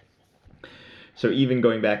saga. So even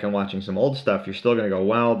going back and watching some old stuff, you're still going to go,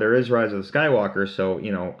 well, there is Rise of the Skywalker, so,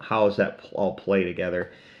 how does that all play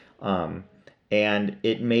together? And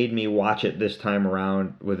it made me watch it this time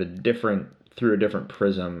around through a different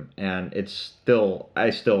prism, and I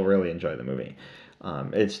still really enjoy the movie.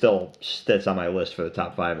 It still sits on my list for the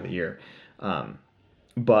top 5 of the year. So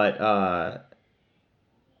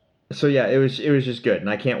yeah, it was just good, and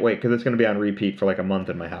I can't wait because it's going to be on repeat for like a month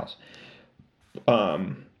in my house.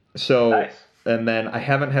 Nice. And then I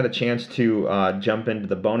haven't had a chance to jump into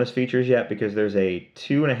the bonus features yet, because there's a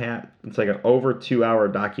 2.5, it's like an over 2-hour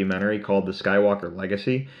documentary called The Skywalker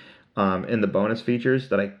Legacy in the bonus features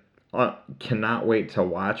that I cannot wait to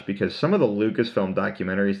watch, because some of the Lucasfilm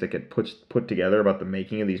documentaries that get put together about the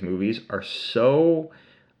making of these movies are so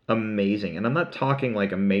amazing. And I'm not talking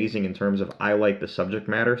like amazing in terms of I like the subject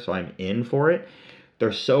matter, so I'm in for it.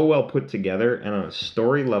 They're so well put together, and on a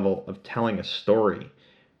story level of telling a story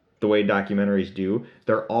the way documentaries do,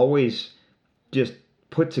 they're always just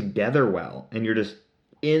put together well, and you're just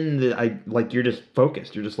you're just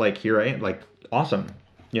focused. You're just like, here I am, like, awesome.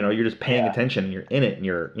 You're just paying attention, and you're in it, and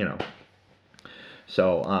you're.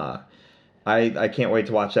 So I can't wait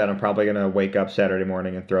to watch that. I'm probably gonna wake up Saturday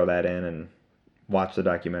morning and throw that in and watch the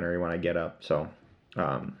documentary when I get up. So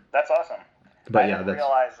that's awesome. But I yeah, didn't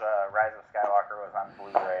realize Rise of Skywalker was on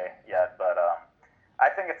Blu-ray yet, but I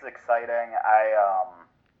think it's exciting.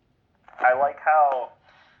 I like how,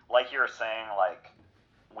 like you were saying, like,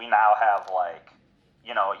 we now have, like,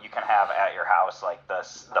 you can have at your house, like, the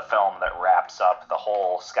film that wraps up the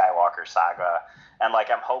whole Skywalker saga, and,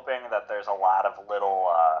 like, I'm hoping that there's a lot of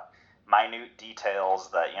little minute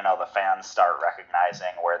details that, the fans start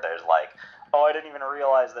recognizing, where there's, like, oh, I didn't even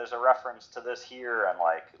realize there's a reference to this here, and,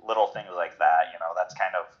 like, little things like that. That's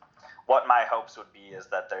kind of what my hopes would be, is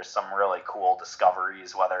that there's some really cool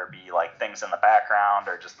discoveries, whether it be like things in the background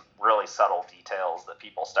or just really subtle details that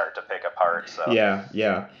people start to pick apart. So yeah.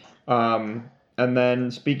 And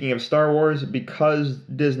then speaking of Star Wars, because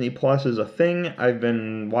Disney Plus is a thing, I've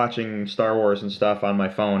been watching Star Wars and stuff on my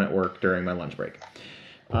phone at work during my lunch break.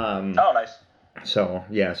 Oh, nice. So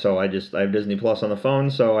I have Disney Plus on the phone,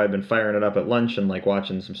 so I've been firing it up at lunch and like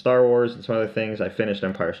watching some Star Wars and some other things. I finished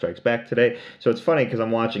Empire Strikes Back today, so it's funny because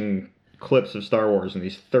I'm watching clips of Star Wars in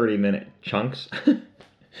these 30-minute chunks.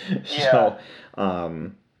 So,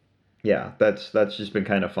 that's just been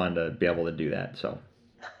kind of fun to be able to do that. So,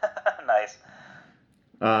 nice.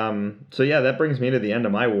 So yeah, that brings me to the end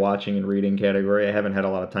of my watching and reading category. I haven't had a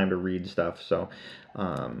lot of time to read stuff, so.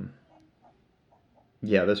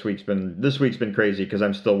 Yeah, this week's been crazy because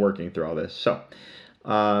I'm still working through all this. So,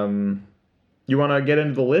 you want to get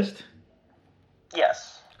into the list?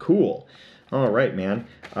 Yes. Cool. All right, man.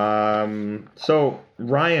 So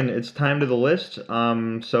Ryan, it's time to the list.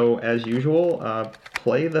 So as usual,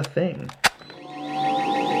 play the thing.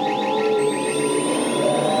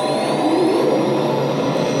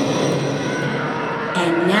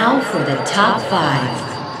 And now for the top 5.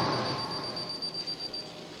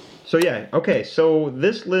 So yeah, okay, so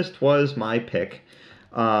this list was my pick.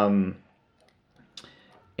 The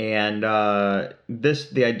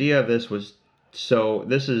idea of this was, so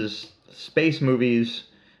this is space movies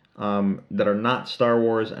that are not Star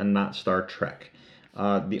Wars and not Star Trek.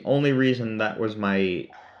 The only reason that was my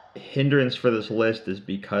hindrance for this list is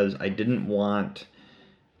because I didn't want.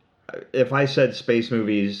 If I said space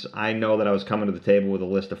movies, I know that I was coming to the table with a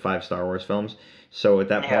list of 5 Star Wars films. So at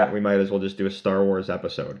that point, we might as well just do a Star Wars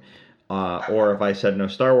episode. Or if I said no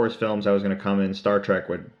Star Wars films, I was going to come in. Star Trek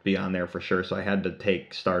would be on there for sure. So I had to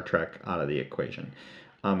take Star Trek out of the equation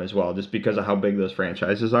as well, just because of how big those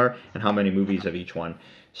franchises are and how many movies of each one.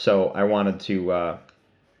 So I wanted to,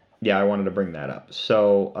 I wanted to bring that up.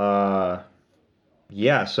 So,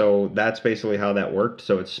 so that's basically how that worked.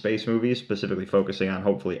 So it's space movies, specifically focusing on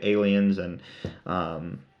hopefully aliens and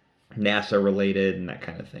NASA related and that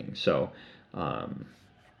kind of thing. So, so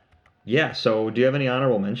do you have any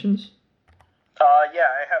honorable mentions? I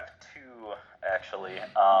have 2 actually.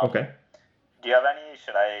 Okay. Do you have any?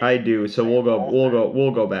 Should I? I do. So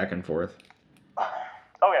we'll go back and forth.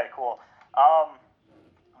 Okay, cool.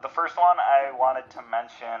 The first one I wanted to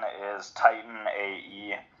mention is Titan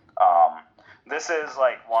AE. This is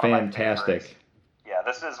like one of my favorites. Yeah,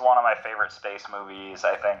 this is one of my favorite space movies.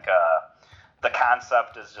 I think the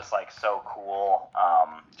concept is just like so cool.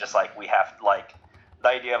 Just like we have like the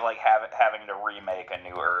idea of like having to remake a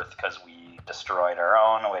new Earth because we destroyed our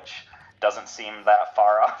own, which doesn't seem that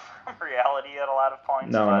far off from reality at a lot of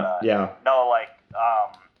points.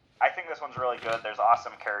 I think this one's really good. There's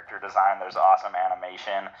awesome character design. There's awesome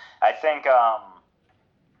animation. I think I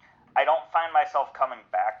don't find myself coming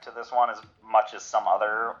back to this one as much as some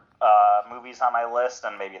other movies on my list,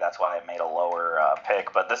 and maybe that's why it made a lower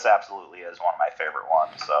pick, but this absolutely is one of my favorite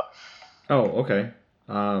ones. So. Oh, okay.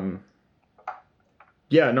 I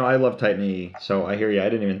love Titan AE, so I hear you.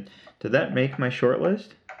 Did that make my short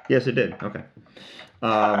list? Yes, it did. Okay.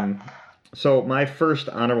 So my first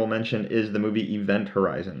honorable mention is the movie Event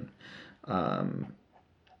Horizon. Have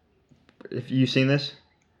you seen this?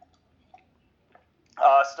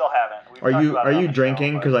 Still haven't. Are you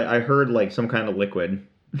drinking? Because I heard like some kind of liquid.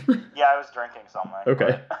 Yeah, I was drinking something.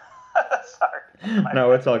 Okay. Sorry.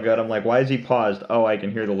 No, it's all good. I'm like, why is he paused? Oh, I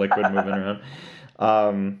can hear the liquid moving around.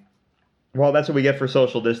 Well, that's what we get for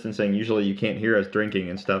social distancing. Usually you can't hear us drinking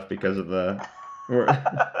and stuff because of the...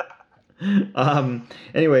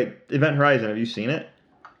 Anyway, Event Horizon, have you seen it?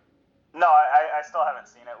 No, I still haven't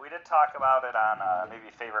seen it. We did talk about it on maybe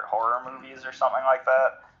favorite horror movies or something like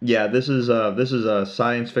that. Yeah, this is a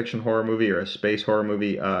science fiction horror movie or a space horror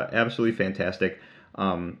movie. Absolutely fantastic.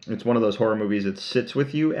 It's one of those horror movies that sits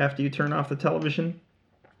with you after you turn off the television,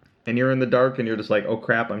 and you're in the dark, and you're just like, oh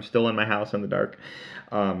crap, I'm still in my house in the dark,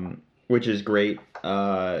 which is great.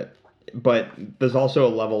 But there's also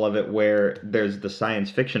a level of it where there's the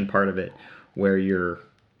science fiction part of it, where you're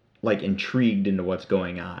like intrigued into what's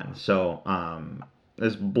going on. So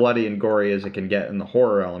as bloody and gory as it can get in the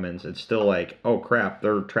horror elements, it's still like, oh crap,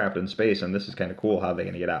 they're trapped in space, and this is kind of cool. How are they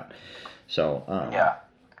going to get out? So I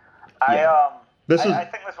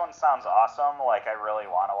think this one sounds awesome. Like, I really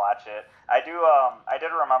want to watch it. I did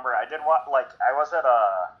remember, I was at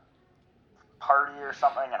a party or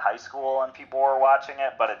something in high school and people were watching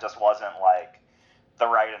it, but it just wasn't like the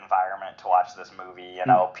right environment to watch this movie. You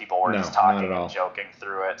know, people were just talking and joking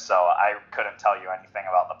through it, so I couldn't tell you anything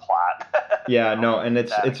about the plot. Yeah, no, and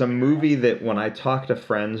it's a movie that when I talk to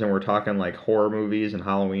friends and we're talking like horror movies and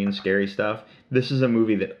Halloween scary stuff, this is a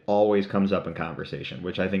movie that always comes up in conversation,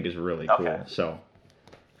 which I think is really cool. So,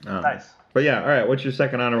 nice. But yeah, all right. What's your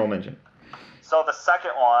second honorable mention? So the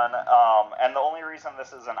second one, and the only reason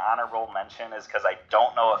this is an honorable mention is because I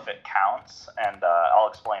don't know if it counts, and I'll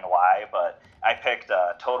explain why. But I picked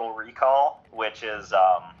Total Recall, which is,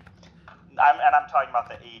 I'm talking about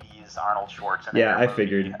the '80s Arnold Schwarzenegger. Yeah, I movie.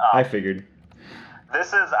 figured.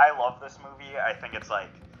 I love this movie. I think it's like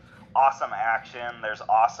awesome action. There's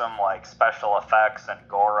awesome like special effects and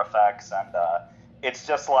gore effects, and it's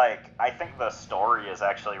just like, I think the story is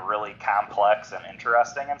actually really complex and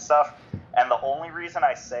interesting and stuff. And the only reason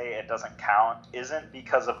I say it doesn't count isn't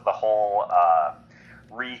because of the whole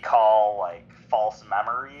recall, like false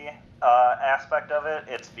memory aspect of it.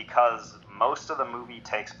 It's because most of the movie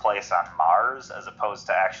takes place on Mars as opposed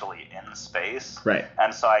to actually in space. Right.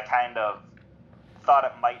 And so I kind of thought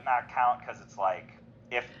it might not count because it's like,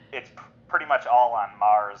 if it's pretty much all on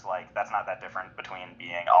Mars, like that's not that different between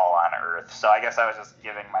being all on Earth. So I guess I was just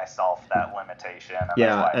giving myself that limitation.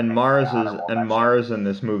 And Mars in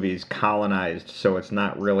this movie is colonized, so it's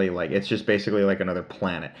not really like, it's just basically like another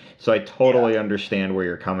planet. So I totally understand where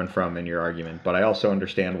you're coming from in your argument, but I also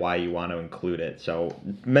understand why you want to include it. So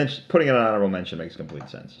putting it on honorable mention makes complete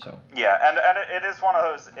sense. So yeah, and it is one of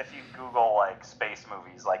those, if you Google like space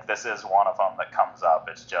movies, like this is one of them that comes up.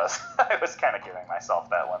 It's just I was kind of giving myself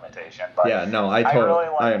that limitation. But yeah, no, I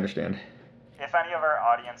understand. If any of our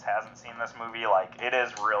audience hasn't seen this movie, like, it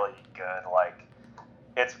is really good. Like,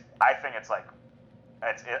 I think it's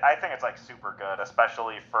like super good,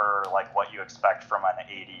 especially for like what you expect from an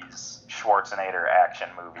 80s Schwarzenegger action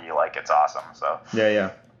movie. Like, it's awesome. So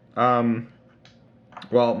Yeah.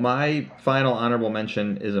 Well, my final honorable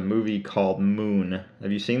mention is a movie called Moon.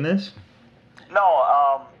 Have you seen this?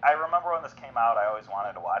 no, I remember when this came out, I always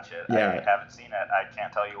wanted to watch it. Yeah. I haven't seen it. I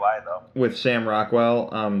can't tell you why though. With Sam Rockwell.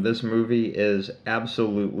 This movie is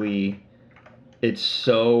absolutely, it's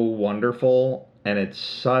so wonderful, and it's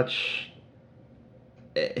such,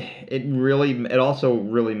 it also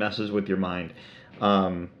really messes with your mind.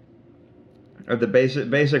 The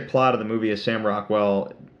basic plot of the movie is Sam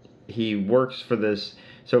Rockwell, he works for this,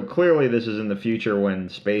 so clearly this is in the future when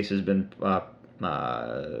space has been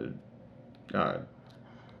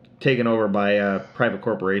taken over by private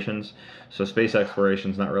corporations, so space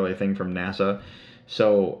exploration is not really a thing from NASA.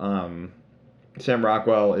 So Sam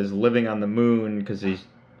Rockwell is living on the moon because he's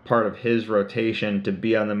part of his rotation to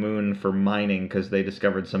be on the moon for mining, because they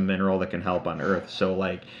discovered some mineral that can help on Earth. So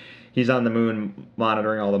like, he's on the moon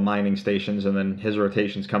monitoring all the mining stations, and then his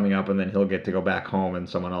rotation's coming up, and then he'll get to go back home, and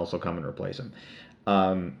someone else will come and replace him.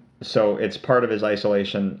 So it's part of his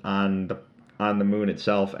isolation on the moon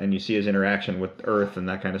itself, and you see his interaction with Earth and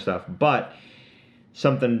that kind of stuff. But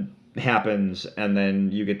something happens, and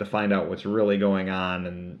then you get to find out what's really going on,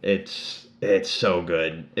 and it's so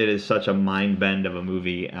good. It is such a mind bend of a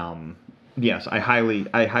movie. Yes, I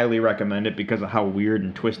highly recommend it because of how weird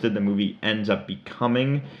and twisted the movie ends up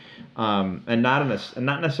becoming. And not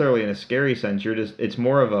necessarily in a scary sense. It's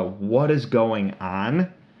more of a what is going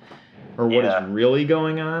on, or what is really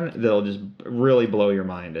going on, that'll just really blow your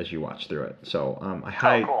mind as you watch through it. So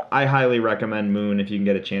Cool. I highly recommend Moon if you can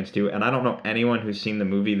get a chance to. And I don't know anyone who's seen the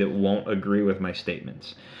movie that won't agree with my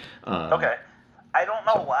statements. Okay. I don't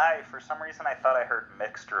know why. For some reason, I thought I heard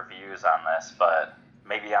mixed reviews on this, but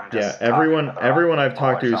maybe I'm just everyone I've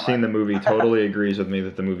talked to who's who's seen the movie totally agrees with me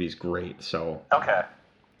that the movie's great. So Okay.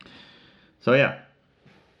 So yeah.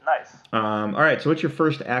 Nice. All right. So what's your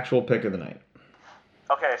first actual pick of the night?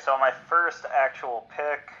 Okay, so my first actual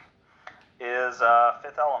pick is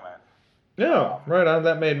Fifth Element. Yeah, right on.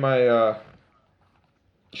 That made my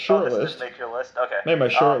short this list. didn't make your list? Okay. Made my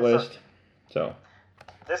short So list. So.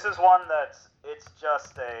 this is one it's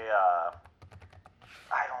just a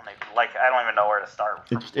I don't even know where to start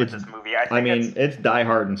with this movie. It's Die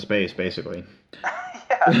Hard in space, basically.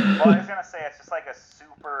 Yeah. Well, I was gonna say it's just like a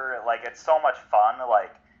super, like, it's so much fun.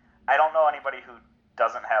 Like, I don't know anybody who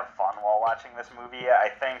doesn't have fun while watching this movie. I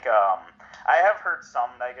think I have heard some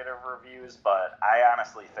negative reviews, but I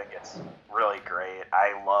honestly think it's really great.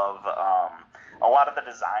 I love a lot of the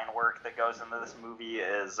design work that goes into this movie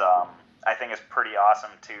is I think is pretty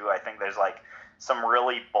awesome too. I think there's like some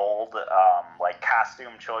really bold like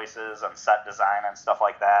costume choices and set design and stuff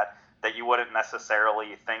like that you wouldn't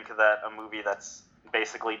necessarily think that a movie that's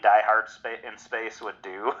basically Die Hard in space would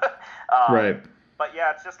do. Right. But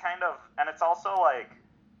yeah, it's just kind of, and it's also like,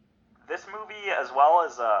 this movie, as well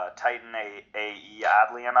as Titan AE,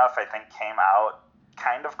 oddly enough, I think came out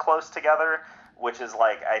kind of close together, which is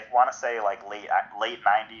like, I want to say like late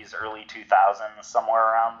 90s, early 2000s,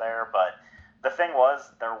 somewhere around there. But the thing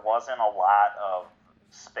was, there wasn't a lot of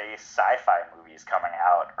space sci-fi movies coming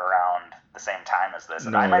out around the same time as this.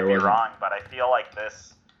 And I might be wrong, but I feel like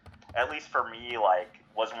this, at least for me, like,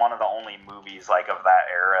 was one of the only movies like of that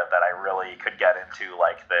era that I really could get into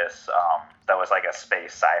like this, that was like a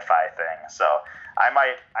space sci-fi thing. So I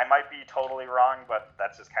might be totally wrong, but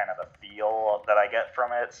that's just kind of the feel that I get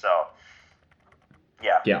from it. So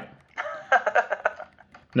yeah.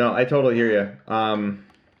 No, I totally hear you.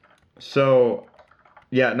 So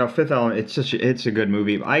yeah, no, Fifth Element, it's a good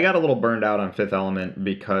movie. I got a little burned out on Fifth Element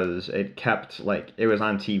because it kept, like, it was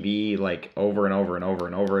on TV, like, over and over and over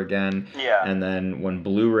and over again. Yeah. And then when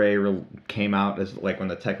Blu-ray came out, like, when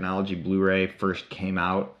the technology Blu-ray first came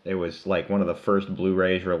out, it was, like, one of the first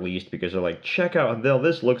Blu-rays released because they're like, check out how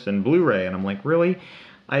this looks in Blu-ray. And I'm like, really?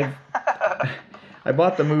 I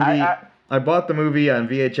bought the movie... I bought the movie on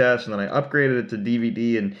VHS, and then I upgraded it to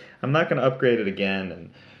DVD, and I'm not going to upgrade it again,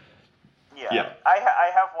 and... Yeah. I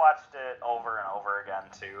have watched it over and over again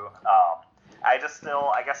too.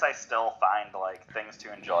 I guess I still find like things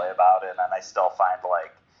to enjoy about it, and I still find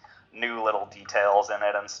like new little details in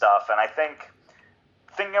it and stuff. And I think,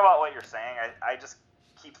 thinking about what you're saying, I just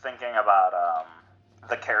keep thinking about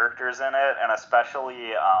the characters in it, and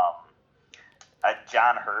especially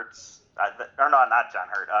John Hurt's. Not John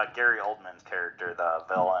Hurt. Gary Oldman's character, the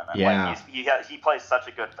villain. And, yeah. Like, he plays such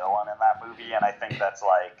a good villain in that movie, and I think that's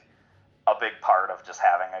like a big part of just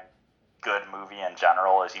having a good movie in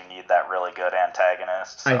general is you need that really good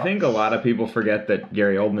antagonist. So. I think a lot of people forget that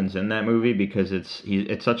Gary Oldman's in that movie because it's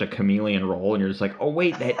such a chameleon role, and you're just like, oh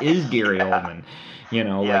wait, that is Gary Oldman. You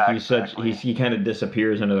know, Yeah, like exactly. he kind of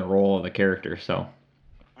disappears into the role of the character. So,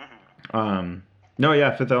 no,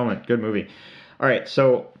 yeah, Fifth Element, good movie. All right,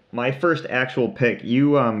 so my first actual pick,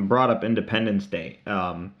 you brought up Independence Day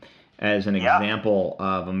as an example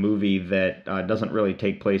of a movie that doesn't really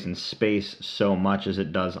take place in space so much as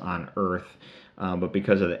it does on Earth. But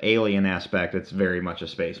because of the alien aspect, it's very much a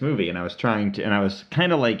space movie. And I was kind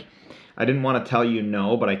of like, I didn't want to tell you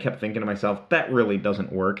no, but I kept thinking to myself, that really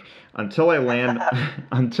doesn't work until I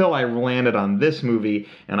landed on this movie.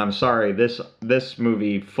 And I'm sorry, this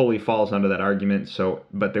movie fully falls under that argument. So,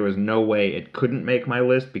 but there was no way it couldn't make my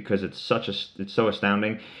list because it's so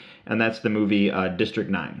astounding. And that's the movie District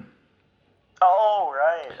 9. Oh,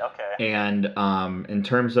 right. Okay. And in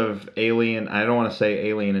terms of alien, I don't want to say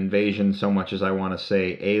alien invasion so much as I want to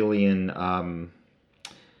say alien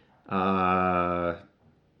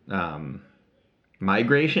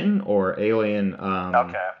migration or alien.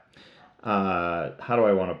 Okay.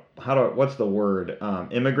 What's the word?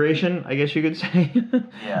 Immigration, I guess you could say.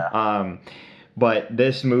 Yeah. But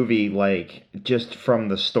this movie, like, just from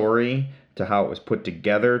the story to how it was put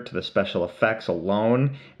together, to the special effects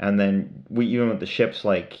alone, and then even with the ships,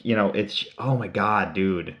 like, you know, it's, oh my god,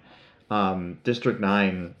 dude. District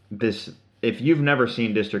 9, if you've never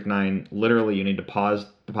seen District 9, literally you need to pause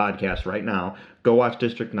the podcast right now, go watch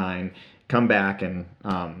District 9, come back and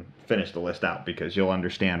finish the list out, because you'll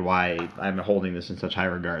understand why I'm holding this in such high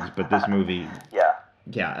regards. But this movie,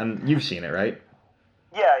 yeah, and you've seen it, right?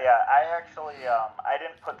 Yeah. I actually, I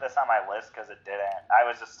didn't put this on my list because it didn't. I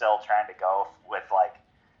was just still trying to go with, like,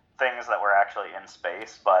 things that were actually in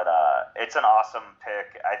space, but it's an awesome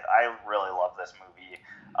pick. I really love this movie.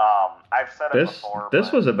 I've said it before.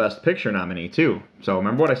 This was a Best Picture nominee too. So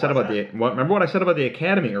remember what I said about the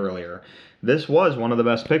Academy earlier. This was one of the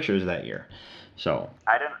best pictures that year. So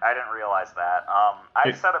I didn't realize that.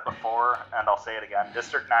 I've said it before, and I'll say it again.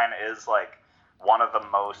 District 9 is, like, one of the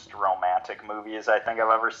most romantic movies I think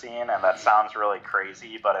I've ever seen, and that sounds really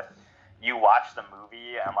crazy, but if you watch the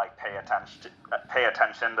movie and, like, pay attention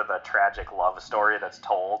to the tragic love story that's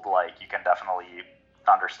told, like, you can definitely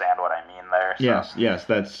understand what I mean there. So. Yes,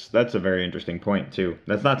 that's a very interesting point too.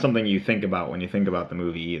 That's not something you think about when you think about the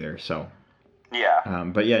movie either. So yeah.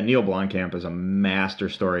 But yeah, Neil Blomkamp is a master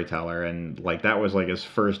storyteller, and, like, that was, like, his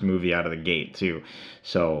first movie out of the gate too.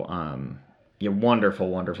 So yeah,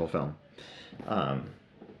 wonderful film.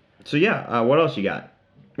 So yeah, what else you got?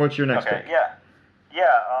 What's your next pick? Yeah.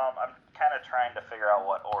 I'm kind of trying to figure out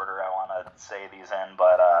what order I want to say these in,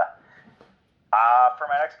 but for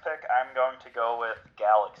my next pick, I'm going to go with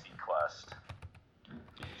Galaxy Quest.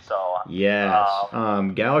 So yes,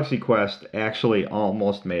 Galaxy Quest actually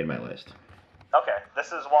almost made my list. Okay, this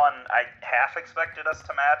is one I half expected us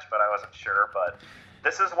to match, but I wasn't sure. But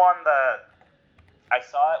this is one that I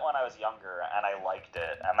saw it when I was younger, and I liked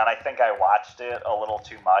it. And then I think I watched it a little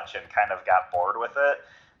too much and kind of got bored with it.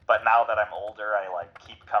 But now that I'm older, I, like,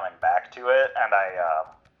 keep coming back to it. And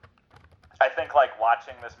I think, like,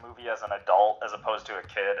 watching this movie as an adult as opposed to a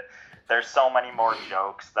kid, there's so many more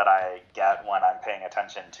jokes that I get when I'm paying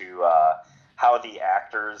attention to how the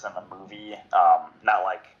actors in the movie, not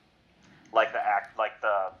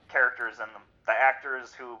the characters in the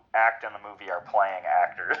actors who act in the movie are playing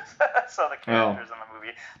actors. So the characters in the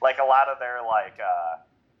movie, like, a lot of their, like,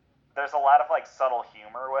 there's a lot of, like, subtle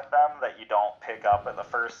humor with them that you don't pick up at the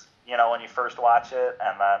first, you know, when you first watch it.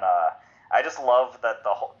 And then I just love that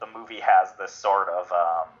the movie has this sort of,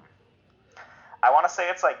 I want to say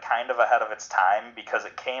it's, like, kind of ahead of its time because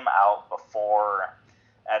it came out before,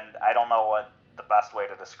 and I don't know what the best way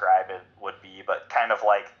to describe it would be, but kind of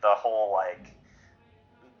like the whole, like,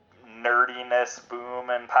 nerdiness boom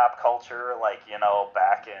in pop culture, like, you know,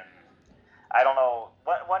 back in, I don't know,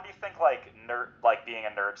 when do you think, like, being a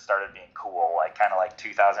nerd started being cool? Like, kind of like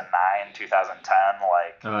 2009, 2010,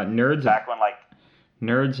 like, nerds back when, like,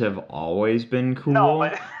 nerds have always been cool. No,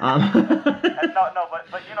 but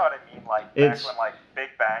but you know what I mean, like, back when, like, Big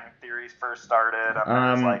Bang Theories first started, and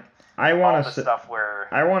there was, like, I want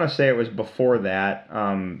to say it was before that.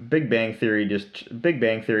 Big Bang Theory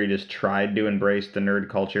just tried to embrace the nerd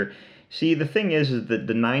culture. See, the thing is that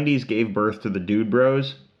the 90s gave birth to the Dude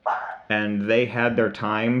Bros, and they had their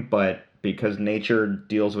time, but because nature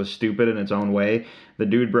deals with stupid in its own way, the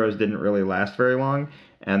Dude Bros didn't really last very long,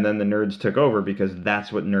 and then the nerds took over because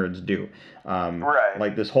that's what nerds do. Right.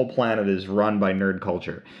 Like, this whole planet is run by nerd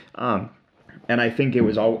culture. And I think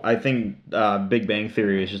Big Bang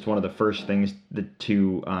Theory is just one of the first things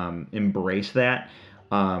to embrace that.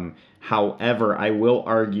 However, I will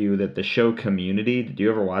argue that the show Community, did you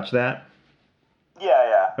ever watch that?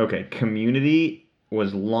 Yeah. Okay, Community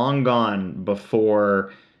was long gone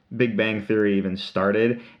before Big Bang Theory even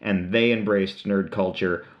started, and they embraced nerd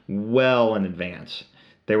culture well in advance.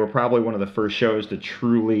 They were probably one of the first shows to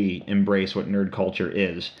truly embrace what nerd culture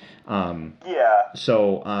is. Yeah.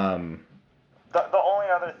 So, The only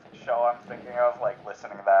other show I'm thinking of, like,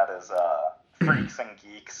 listening to that is Freaks and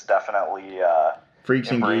Geeks, definitely Freaks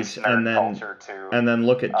and embrace Geeks, nerd culture, too. and then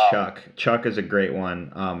look at Chuck. Chuck is a great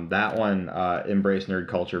one. That one embraced nerd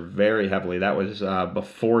culture very heavily. That was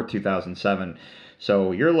before 2007.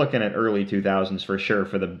 So you're looking at early 2000s for sure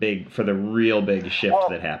for the real big shift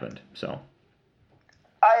that happened. So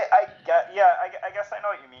I guess I know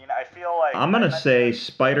what you mean. I feel like I'm gonna say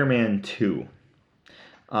Spider-Man 2.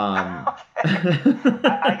 I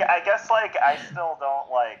guess, like, I still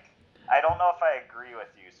don't, like, I don't know if I agree with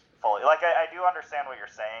you fully. Like, I do understand what you're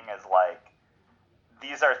saying is, like,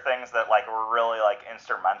 these are things that, like, were really, like,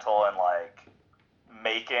 instrumental in, like,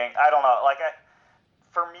 making, I don't know, like,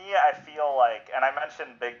 for me, I feel like, and I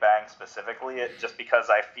mentioned Big Bang specifically, just because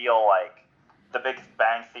I feel like the Big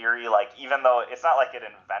Bang Theory, like, even though it's not like it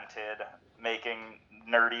invented making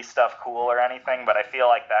nerdy stuff cool or anything, but I feel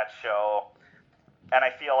like that show, and I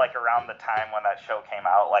feel like around the time when that show came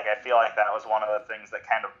out, like, I feel like that was one of the things that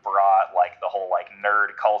kind of brought, like, the whole, like,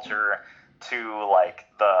 nerd culture to, like,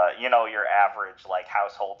 the, you know, your average, like,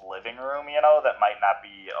 household living room, you know, that might not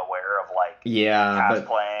be aware of, like,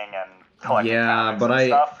 cosplaying and collecting comics and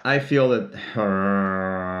stuff. I feel that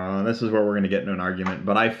this is where we're going to get into an argument,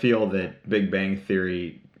 but I feel that Big Bang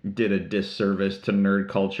Theory did a disservice to nerd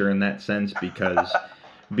culture in that sense because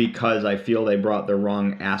I feel they brought the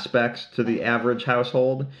wrong aspects to the average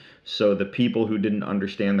household. So the people who didn't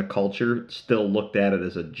understand the culture still looked at it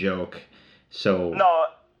as a joke. So no,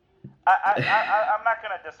 I'm not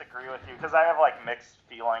going to disagree with you because I have, like, mixed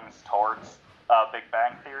feelings towards Big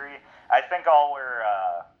Bang Theory. I think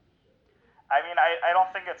I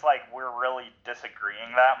don't think it's like we're really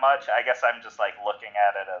disagreeing that much. I guess I'm just, like, looking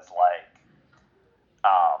at it as, like,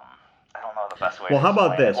 I don't know the best way to explain it. Well, how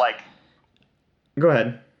about this? Like, go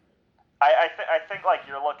ahead. I think, like,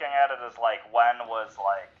 you're looking at it as, like, when was,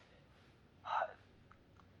 like,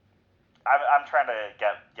 I'm trying to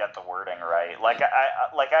get the wording right. Like,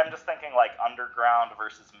 I'm just thinking, like, underground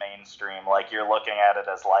versus mainstream. Like, you're looking at it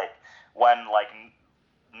as, like, when, like,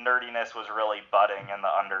 nerdiness was really budding in the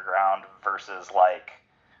underground versus, like,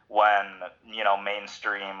 when, you know,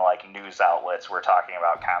 mainstream, like, news outlets were talking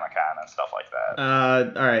about Comic-Con and stuff like that.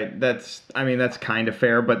 All right, that's kind of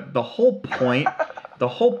fair, but the whole point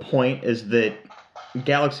is that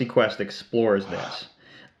Galaxy Quest explores this.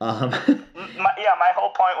 My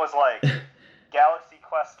whole point was, like, Galaxy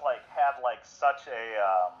Quest, like, had, like,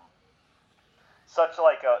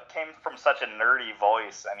 came from such a nerdy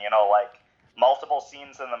voice, and, you know, like, multiple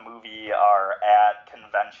scenes in the movie are at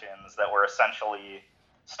conventions that were essentially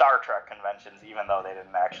Star Trek conventions, even though they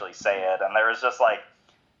didn't actually say it, and there was just, like,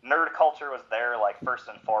 nerd culture was there, like, first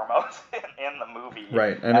and foremost in the movie.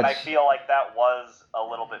 Right, and I feel like that was a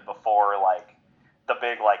little bit before, like, the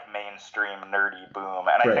big, like, mainstream nerdy boom,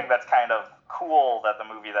 and I think that's kind of cool that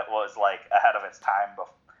the movie that was, like, ahead of its time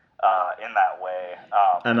in that way.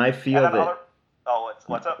 And I feel that...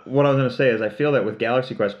 what's up? What I was going to say is I feel that with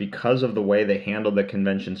Galaxy Quest, because of the way they handled the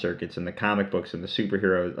convention circuits and the comic books and the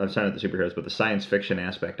superheroes, I'm sorry, not the superheroes, but the science fiction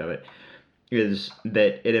aspect of it, is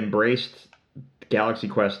that it embraced Galaxy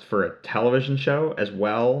Quest for a television show as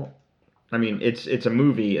well. I mean, it's a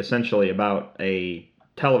movie essentially about a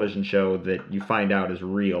television show that you find out is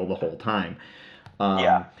real the whole time.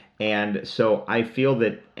 And so I feel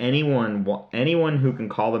that anyone who can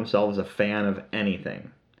call themselves a fan of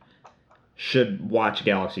anything should watch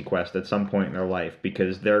Galaxy Quest at some point in their life,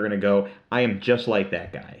 because they're going to go, I am just like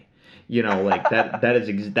that guy. You know, like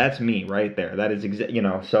that's me right there. That is you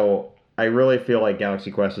know, so I really feel like Galaxy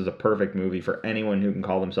Quest is a perfect movie for anyone who can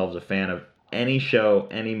call themselves a fan of any show,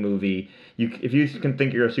 any movie. If you can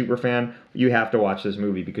think you're a super fan, you have to watch this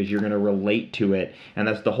movie because you're going to relate to it, and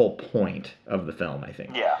that's the whole point of the film, I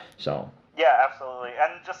think. Yeah. So. Yeah, absolutely.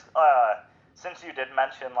 And just since you did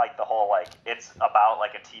mention, like, the whole, like, it's about,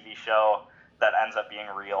 like, a TV show that ends up being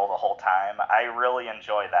real the whole time, I really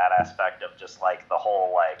enjoy that aspect of just, like, the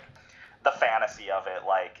whole, like, the fantasy of it.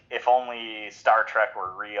 Like, if only Star Trek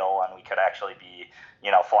were real and we could actually be,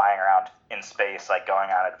 you know, flying around in space, like,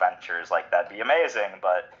 going on adventures, like, that'd be amazing,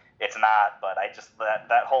 but it's not. But I just,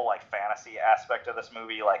 that whole, like, fantasy aspect of this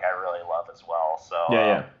movie, like, I really love as well. So,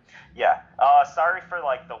 sorry for,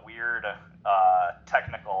 like, the weird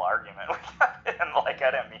technical argument we got in. Like,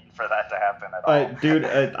 I didn't mean for that to happen at all. Dude,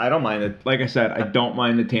 I don't mind it. Like I said, I don't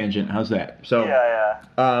mind the tangent. How's that? So, Yeah.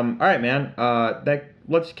 all right, man.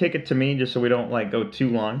 Let's kick it to me just so we don't like go too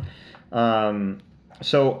long.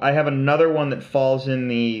 So I have another one that falls in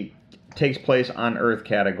the takes place on Earth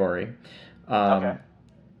category. Okay.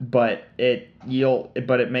 But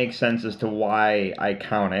it makes sense as to why I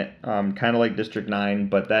count it. Kind of like District 9,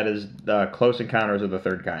 but that is Close Encounters of the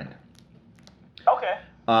Third Kind. Okay.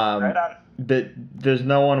 Right on. There's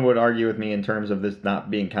no one would argue with me in terms of this not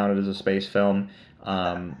being counted as a space film.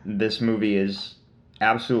 This movie is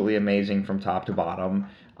absolutely amazing from top to bottom.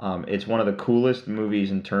 It's one of the coolest movies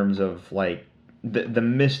in terms of like the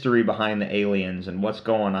mystery behind the aliens and what's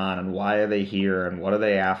going on and why are they here and what are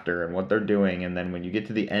they after and what they're doing. And then when you get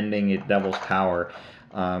to the ending at Devil's Tower,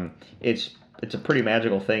 it's a pretty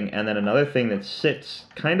magical thing. And then another thing that sits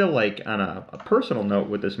kind of like on a personal note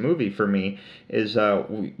with this movie for me is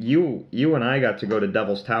you and I got to go to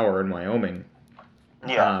Devil's Tower in Wyoming.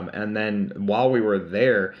 Yeah. And then while we were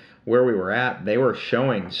there, where we were at, they were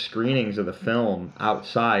showing screenings of the film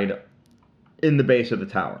outside in the base of the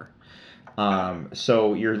tower.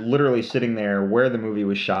 So you're literally sitting there where the movie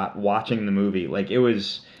was shot, watching the movie. Like it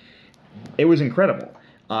was incredible.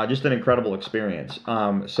 Just an incredible experience.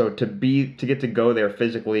 So to get to go there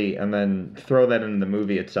physically and then throw that into the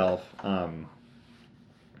movie itself.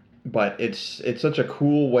 But it's such a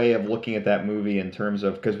cool way of looking at that movie in terms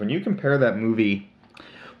of, because when you compare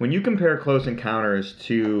Close Encounters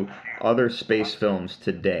to other space films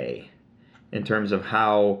today, in terms of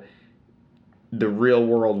how the real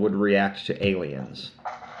world would react to aliens,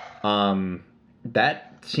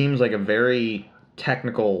 that seems like a very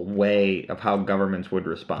technical way of how governments would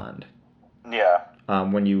respond. Yeah.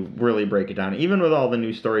 When you really break it down, even with all the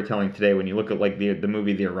new storytelling today, when you look at like the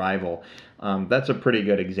movie The Arrival, that's a pretty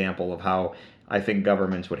good example of how I think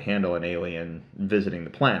governments would handle an alien visiting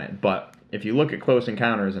the planet. But if you look at Close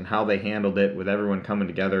Encounters and how they handled it with everyone coming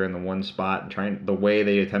together in the one spot and the way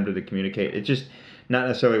they attempted to communicate, it's just not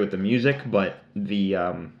necessarily with the music, but the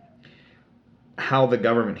how the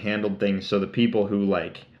government handled things. So the people who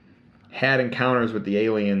like had encounters with the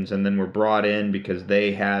aliens and then were brought in because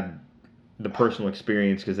they had the personal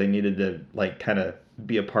experience because they needed to like kind of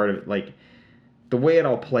be a part of it, like the way it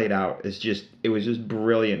all played out it was just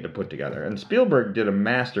brilliant to put together. And Spielberg did a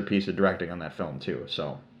masterpiece of directing on that film too.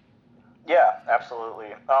 So yeah, absolutely.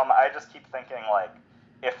 I just keep thinking like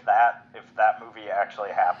if that movie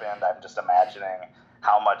actually happened, I'm just imagining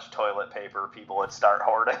how much toilet paper people would start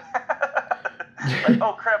hoarding. Like,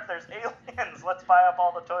 oh crap, there's aliens, let's buy up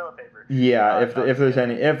all the toilet paper. Yeah, if there's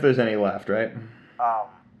any left, right?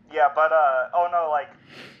 Yeah, but like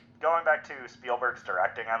going back to Spielberg's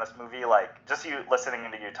directing on this movie, like just you listening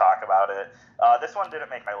to you talk about it, this one didn't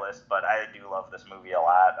make my list, but I do love this movie a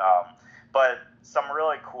lot. But some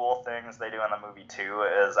really cool things they do in the movie too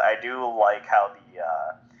is I do like how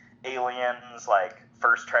the aliens like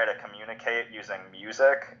first try to communicate using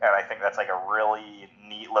music, and I think that's like a really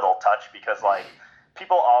neat little touch because like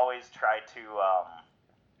people always try to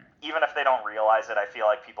even if they don't realize it, I feel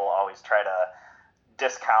like people always try to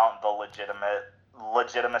discount the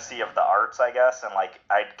legitimacy of the arts, I guess, and like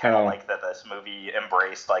I kind of like that this movie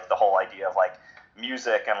embraced like the whole idea of like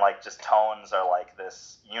music and like just tones are like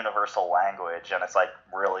this universal language, and it's like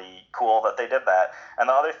really cool that they did that. And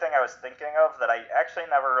the other thing I was thinking of that I actually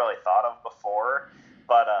never really thought of before,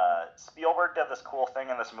 but Spielberg did this cool thing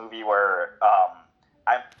in this movie where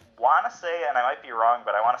I want to say, and I might be wrong,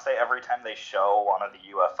 but I want to say every time they show one of the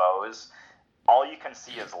UFOs, all you can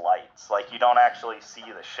see is lights. Like you don't actually see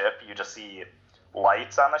the ship, you just see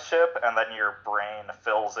lights on the ship, and then your brain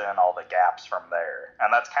fills in all the gaps from there.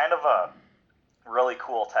 And that's kind of a really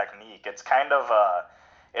cool technique. It's kind of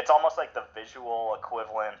it's almost like the visual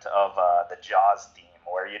equivalent of the Jaws theme,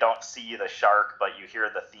 where you don't see the shark, but you hear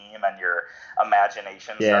the theme and your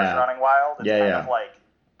imagination starts running wild. It's kind of like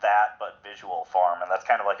that, but visual form, and that's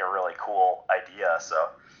kind of like a really cool idea. So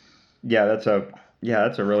that's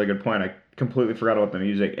a really good point. I completely forgot about the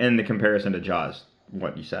music and the comparison to Jaws,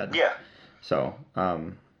 what you said. Yeah. So,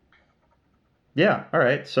 all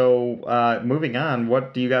right. So, moving on,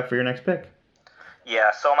 what do you got for your next pick?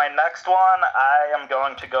 Yeah, so my next one, I am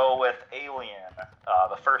going to go with Alien,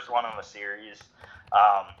 the first one in the series.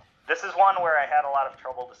 This is one where I had a lot of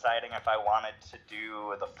trouble deciding if I wanted to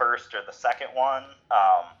do the first or the second one.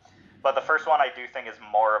 But the first one I do think is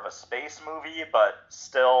more of a space movie, but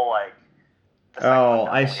still like.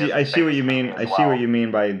 I see what you mean. I see what you mean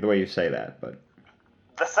by the way you say that, but.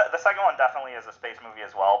 The second one definitely is a space movie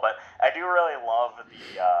as well, but I do really love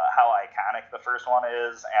the how iconic the first one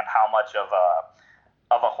is and how much of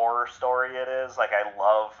of a horror story it is. Like, I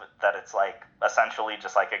love that it's like essentially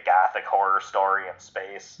just like a gothic horror story in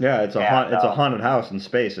space. Yeah, it's a haunted house in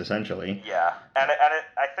space essentially. Yeah, and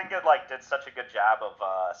I think it like did such a good job of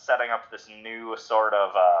setting up this new sort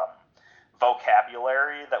of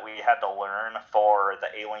vocabulary that we had to learn for the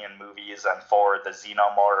Alien movies and for the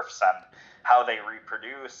xenomorphs and how they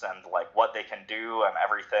reproduce and like what they can do and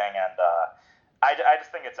everything. And I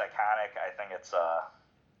just think it's iconic. I think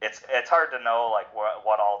it's hard to know like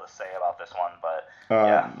what all to say about this one, but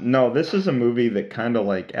yeah. No, this is a movie that kind of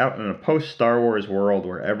like out in a post Star Wars world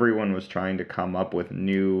where everyone was trying to come up with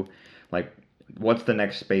new, like, what's the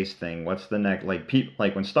next space thing? What's the next,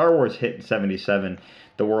 like when Star Wars hit in 77,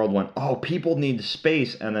 the world went, oh, people need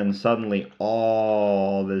space, and then suddenly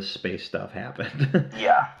all this space stuff happened.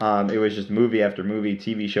 Yeah. It was just movie after movie,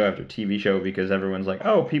 TV show after TV show, because everyone's like,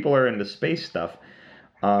 oh, people are into space stuff.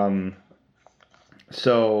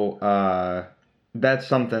 So that's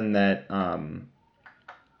something that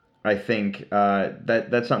I think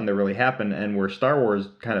that's something that really happened, and where Star Wars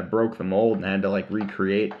kind of broke the mold and had to like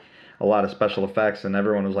recreate a lot of special effects, and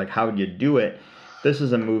everyone was like, how would you do it? This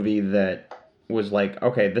is a movie that was like,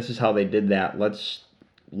 okay, this is how they did that. Let's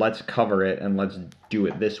cover it and let's do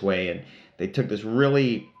it this way. And they took this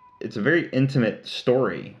it's a very intimate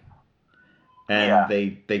story. And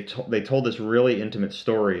they told this really intimate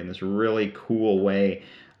story in this really cool way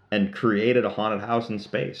and created a haunted house in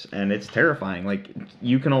space. And it's terrifying. Like,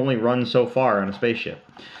 you can only run so far on a spaceship.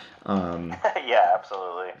 Yeah,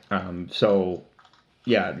 absolutely. So,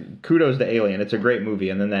 yeah, kudos to Alien. It's a great movie.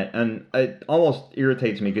 And it almost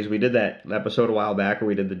irritates me because we did that episode a while back where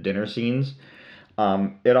we did the dinner scenes.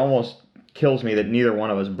 It almost kills me that neither one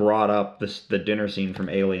of us brought up the dinner scene from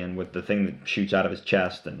Alien with the thing that shoots out of his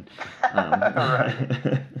chest. And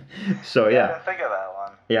so, yeah. I didn't think of that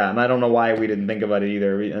one. Yeah, and I don't know why we didn't think about it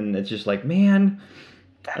either. And it's just like, man.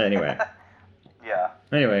 Anyway. Yeah.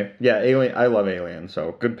 Anyway, yeah, Alien. I love Alien,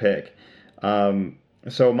 so good pick.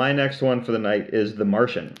 So my next one for the night is The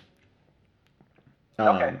Martian.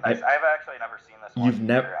 Okay, I've actually never seen this one. You've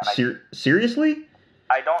never... Seriously?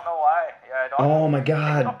 I don't know why. Yeah, I don't. Oh my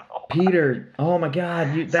God, Peter! Oh my God,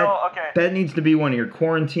 that needs to be one of your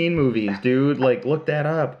quarantine movies, dude. Like, look that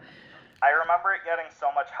up. I remember it getting so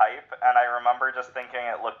much hype, and I remember just thinking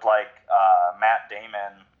it looked like Matt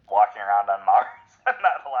Damon walking around on Mars. Not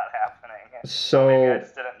a lot happening. So maybe I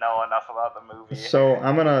just didn't know enough about the movie. So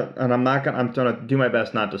I'm gonna do my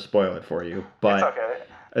best not to spoil it for you. But it's okay.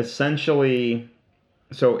 Essentially,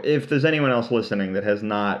 so if there's anyone else listening that has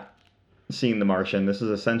not seen The Martian, this is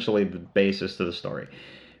essentially the basis to the story.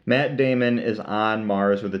 Matt Damon is on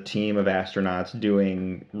Mars with a team of astronauts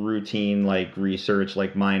doing routine like research,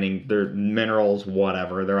 like mining their minerals,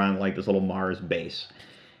 whatever. They're on like this little Mars base.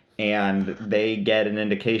 And they get an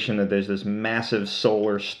indication that there's this massive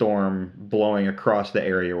solar storm blowing across the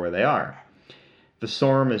area where they are. The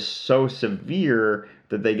storm is so severe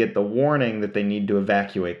that they get the warning that they need to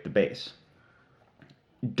evacuate the base.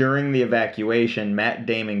 During the evacuation, Matt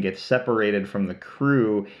Damon gets separated from the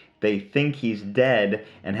crew. They think he's dead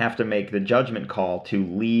and have to make the judgment call to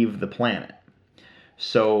leave the planet.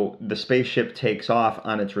 So the spaceship takes off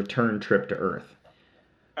on its return trip to Earth.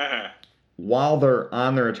 Uh-huh. While they're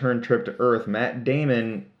on their return trip to Earth, Matt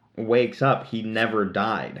Damon wakes up. He never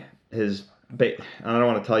died. I don't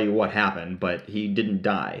want to tell you what happened, but he didn't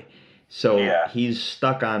die. So He's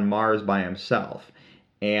stuck on Mars by himself.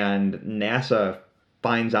 And NASA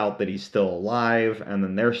finds out that he's still alive, and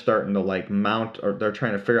then they're starting to they're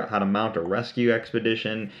trying to figure out how to mount a rescue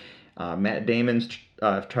expedition. Matt Damon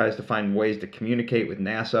tries to find ways to communicate with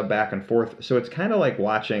NASA back and forth. So it's kind of like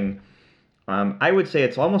watching... I would say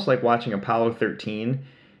it's almost like watching Apollo 13,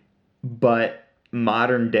 but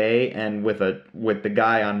modern day and with the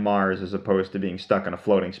guy on Mars as opposed to being stuck on a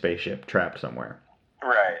floating spaceship trapped somewhere.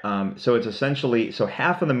 Right. So it's essentially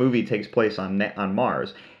half of the movie takes place on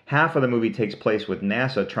Mars. Half of the movie takes place with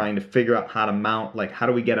NASA trying to figure out how to mount, like, how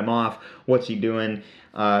do we get him off? What's he doing?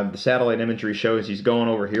 The satellite imagery shows he's going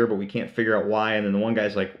over here, but we can't figure out why. And then the one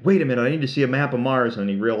guy's like, wait a minute, I need to see a map of Mars. And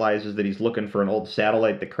he realizes that he's looking for an old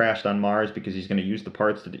satellite that crashed on Mars because he's going to use the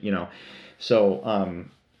parts to, So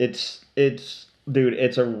dude,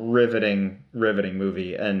 it's a riveting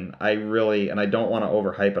movie. And I don't want to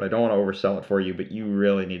overhype it. I don't want to oversell it for you, but you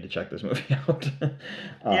really need to check this movie out.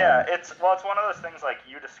 Yeah, it's one of those things, like,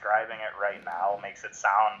 you describing it right now makes it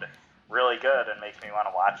sound really good and makes me want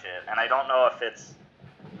to watch it. And I don't know if it's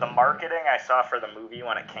the marketing I saw for the movie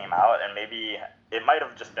when it came out, and maybe it might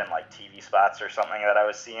have just been like TV spots or something that I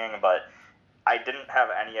was seeing, but I didn't have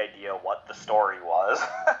any idea what the story was.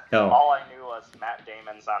 Oh. All I knew was Matt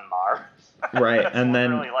Damon's on Mars. Right, That's and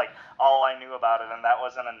then literally like all I knew about it, and that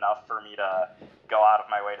wasn't enough for me to go out of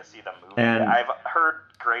my way to see the movie. And I've heard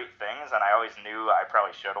great things, and I always knew I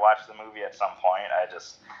probably should watch the movie at some point. I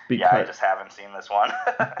just haven't seen this one.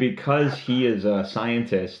 because he is a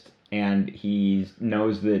scientist and he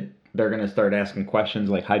knows that they're going to start asking questions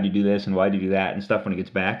like, how'd you do this and why'd you do that and stuff when he gets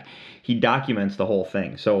back, he documents the whole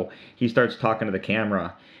thing. So he starts talking to the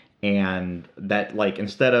camera, and that, like,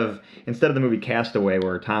 instead of the movie Castaway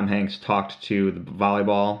where Tom Hanks talked to the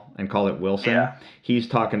volleyball and called it Wilson, he's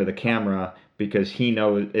talking to the camera because he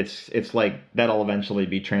knows it's like that'll eventually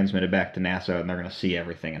be transmitted back to NASA and they're going to see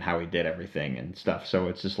everything and how he did everything and stuff. So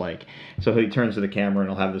it's just like, so he turns to the camera and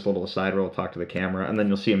he'll have this little aside where he'll talk to the camera, and then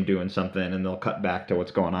you'll see him doing something and they'll cut back to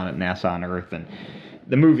what's going on at NASA on Earth, and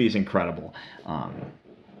the movie's incredible.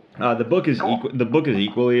 The book is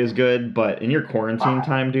equally as good, but in your quarantine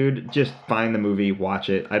time, dude, just find the movie, watch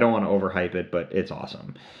it. I don't want to overhype it, but it's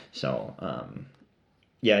awesome. So,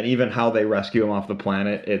 yeah, and even how they rescue him off the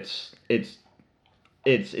planet, it's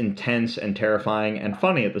intense and terrifying and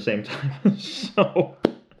funny at the same time. So,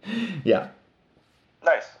 yeah.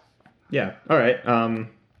 Nice. Yeah. All right.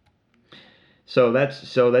 So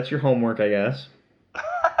that's your homework, I guess.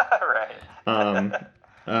 Right.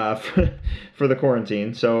 For the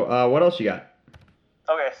quarantine. So, what else you got?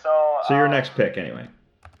 Okay, so your next pick, anyway.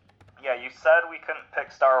 Yeah, you said we couldn't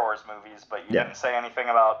pick Star Wars movies, but you didn't say anything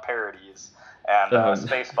about parodies. And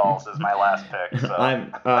Spaceballs is my last pick.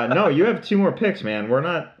 So. No, you have 2 more picks, man. We're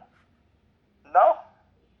not. No.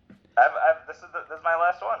 This is my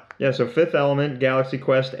last one. Yeah. So Fifth Element, Galaxy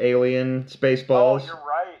Quest, Alien, Spaceballs. Oh,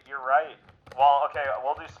 you're right. Well, okay,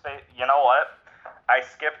 we'll do space. You know what? I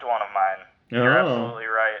skipped one of mine. You're absolutely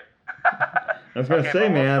right. I was gonna say,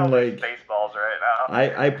 man, like Spaceballs right now.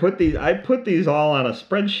 I put these all on a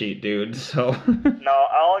spreadsheet, dude. So. No,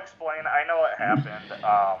 I'll explain. I know what happened.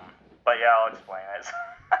 But yeah, I'll explain it.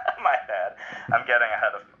 My bad. I'm getting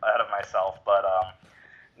ahead of myself. But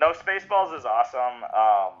no, Spaceballs is awesome.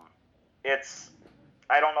 I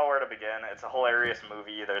don't know where to begin. It's a hilarious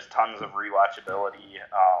movie. There's tons of rewatchability.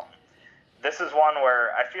 This is one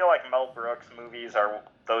where I feel like Mel Brooks movies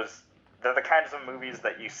they're the kinds of movies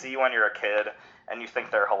that you see when you're a kid and you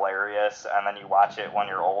think they're hilarious, and then you watch it when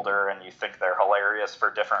you're older and you think they're hilarious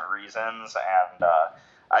for different reasons. And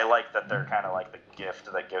I like that they're kind of like the gift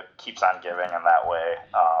that keeps on giving in that way.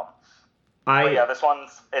 But yeah, this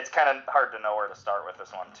one's, it's kind of hard to know where to start with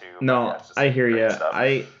this one too. No, yeah, I hear you.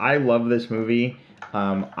 I love this movie.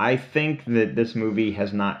 I think that this movie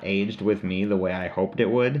has not aged with me the way I hoped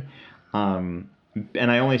it would.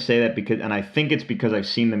 And I only say that and I think it's because I've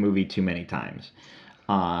seen the movie too many times.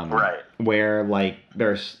 Right. Where when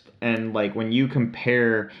you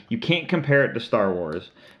compare, you can't compare it to Star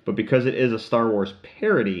Wars, but because it is a Star Wars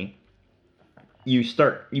parody, you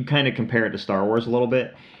kind of compare it to Star Wars a little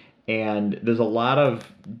bit, and there's a lot of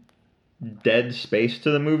dead space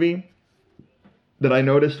to the movie that I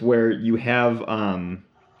noticed where you have a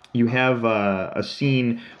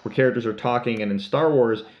scene where characters are talking, and in Star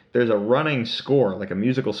Wars there's a running score, like a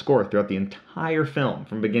musical score, throughout the entire film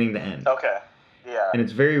from beginning to end. Okay. Yeah. And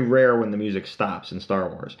it's very rare when the music stops in Star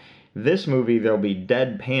Wars. This movie, there'll be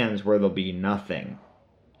dead pans where there'll be nothing,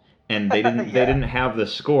 and they didn't they didn't have the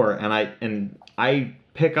score, and I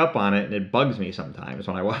pick up on it, and it bugs me sometimes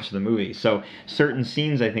when I watch the movie. So certain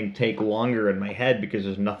scenes I think take longer in my head because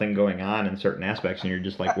there's nothing going on in certain aspects, and you're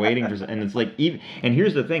just like waiting for, and it's like and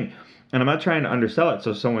here's the thing. And I'm not trying to undersell it.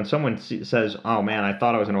 So when someone says, "Oh man, I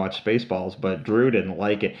thought I was going to watch Spaceballs, but Drew didn't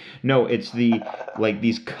like it," no, it's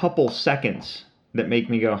these couple seconds that make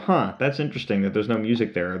me go, "Huh, that's interesting that there's no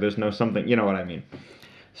music there, or there's no something." You know what I mean?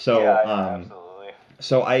 So absolutely.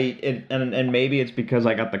 So and maybe it's because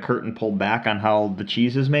I got the curtain pulled back on how the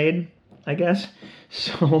cheese is made, I guess.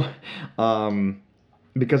 So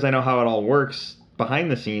because I know how it all works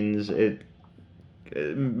behind the scenes,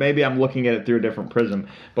 maybe I'm looking at it through a different prism.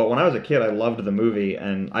 But when I was a kid, I loved the movie,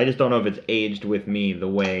 and I just don't know if it's aged with me the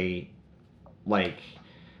way, like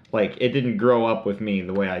it didn't grow up with me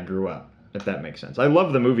the way I grew up, if that makes sense. I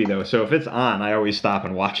love the movie, though, so if it's on, I always stop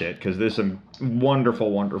and watch it, because there's some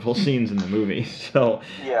wonderful, wonderful scenes in the movie. So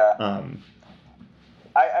yeah.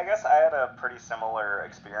 I guess I had a pretty similar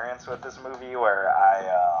experience with this movie where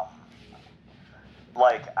I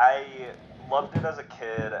loved it as a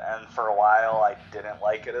kid, and for a while I didn't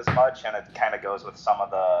like it as much, and it kind of goes with some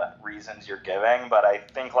of the reasons you're giving, but I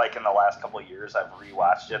think like in the last couple of years I've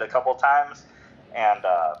rewatched it a couple times, and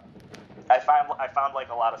I found like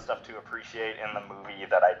a lot of stuff to appreciate in the movie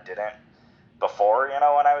that I didn't before,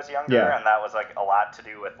 when I was younger, and that was like a lot to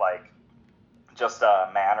do with like just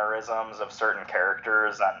mannerisms of certain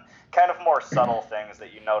characters and kind of more subtle things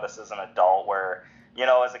that you notice as an adult where, you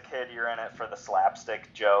know, as a kid you're in it for the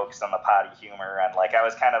slapstick jokes and the potty humor, and like I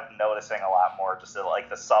was kind of noticing a lot more just like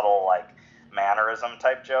the subtle like mannerism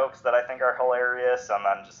type jokes that I think are hilarious. And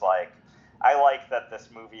then just like I like that this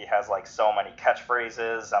movie has like so many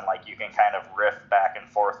catchphrases and like you can kind of riff back and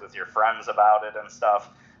forth with your friends about it and stuff.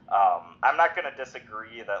 I'm not going to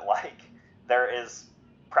disagree that like there is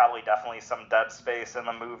probably definitely some dead space in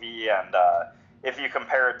the movie, and if you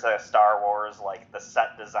compare it to Star Wars, like the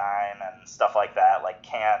set design and stuff like that, like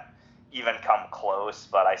can't even come close,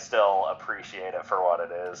 but I still appreciate it for what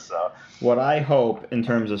it is. So what I hope in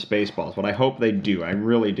terms of Spaceballs, what I hope they do, I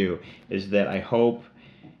really do, is that I hope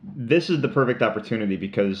this is the perfect opportunity,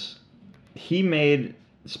 because he made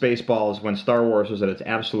Spaceballs when Star Wars was at its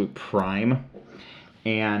absolute prime.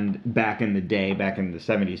 And back in the day, back in the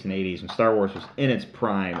 70s and 80s, when Star Wars was in its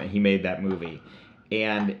prime, and he made that movie.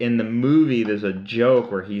 And in the movie, there's a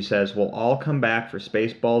joke where he says, we'll all come back for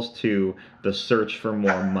Spaceballs 2, The Search for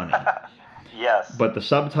More Money. Yes. But the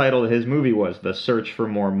subtitle of his movie was The Search for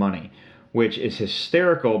More Money, which is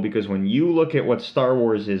hysterical, because when you look at what Star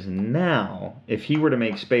Wars is now, if he were to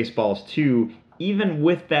make Spaceballs 2, even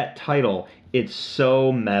with that title, it's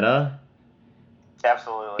so meta.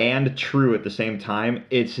 Absolutely. And true at the same time.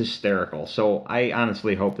 It's hysterical. So I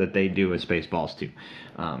honestly hope that they do a Spaceballs 2.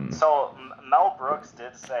 So Mel Brooks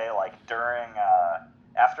did say, like, during,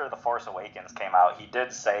 after The Force Awakens came out, he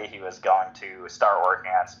did say he was going to start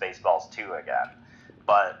working on Spaceballs 2 again.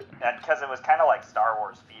 But, because it was kind of like Star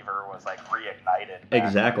Wars fever was, like, reignited.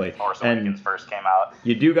 Exactly. When Force Awakens first came out.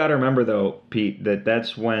 You do got to remember, though, Pete, that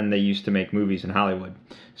that's when they used to make movies in Hollywood.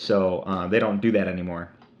 So they don't do that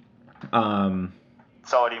anymore.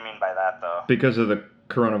 So what do you mean by that, though? Because of the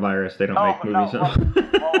coronavirus, they don't make movies.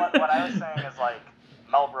 Well, what I was saying is, like,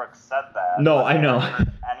 Mel Brooks said that. No, I know. I haven't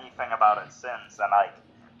heard anything about it since, and, like,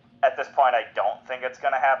 at this point, I don't think it's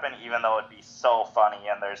going to happen, even though it'd be so funny,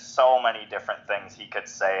 and there's so many different things he could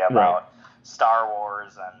say about Star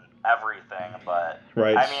Wars and everything, but,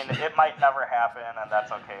 I mean, it might never happen, and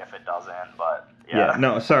that's okay if it doesn't, but, yeah.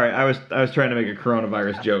 No, sorry, I was trying to make a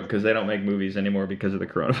coronavirus joke, because they don't make movies anymore because of the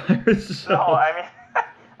coronavirus. So. No, I mean,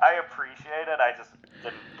 I appreciate it, I just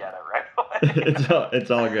didn't get it right away.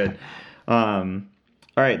 It's all good.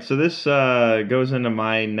 All right, so this goes into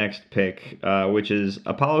my next pick, which is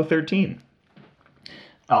Apollo 13.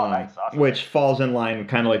 Oh, nice. Awesome. Which falls in line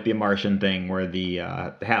kind of like the Martian thing, where the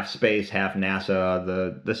half space, half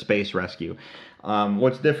NASA, the space rescue.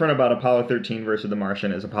 What's different about Apollo 13 versus the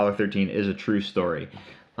Martian is Apollo 13 is a true story.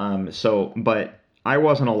 But I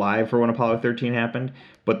wasn't alive for when Apollo 13 happened,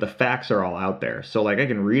 but the facts are all out there. So, like, I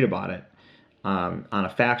can read about it on a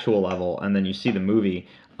factual level, and then you see the movie.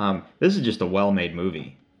 This is just a well-made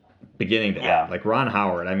movie, beginning to end. Like, Ron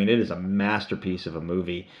Howard, I mean, it is a masterpiece of a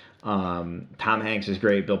movie. Tom Hanks is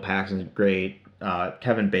great. Bill Paxton's great.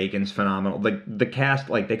 Kevin Bacon's phenomenal. The cast,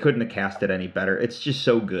 like, they couldn't have cast it any better. It's just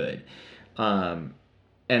so good. And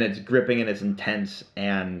it's gripping and it's intense,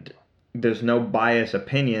 and there's no biased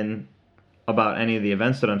opinion about any of the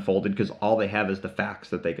events that unfolded, because all they have is the facts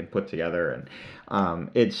that they can put together, and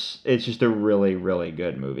it's just a really, really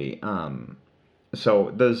good movie. So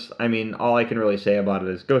all I can really say about it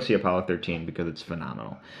is go see Apollo 13, because it's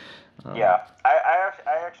phenomenal. I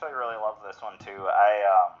actually really love this one too.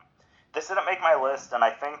 This didn't make my list, and I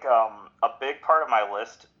think a big part of my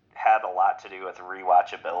list had a lot to do with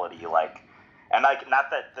rewatchability. Like, and like, not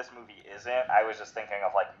that this movie isn't. I was just thinking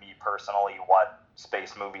of, like, me personally, what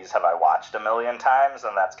space movies have I watched a million times,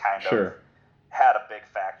 and that's kind of had a big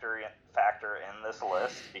factor in this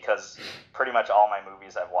list, because pretty much all my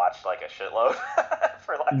movies I've watched like a shitload,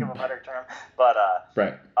 for lack of a better term. But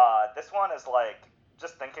this one is, like,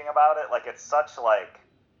 just thinking about it, like, it's such, like,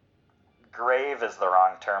 grave is the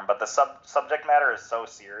wrong term, but the subject matter is so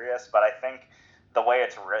serious, but I think the way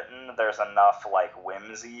it's written, there's enough, like,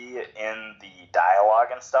 whimsy in the dialogue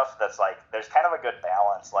and stuff that's, like, there's kind of a good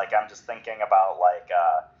balance. Like, I'm just thinking about, like,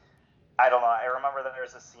 I don't know, I remember that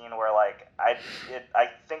there's a scene where, like, I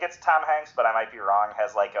think it's Tom Hanks, but I might be wrong,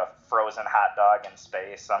 has, like, a frozen hot dog in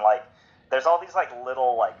space, and, like, there's all these, like,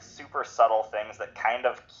 little, like, super subtle things that kind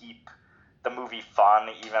of keep the movie fun,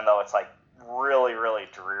 even though it's, like, really, really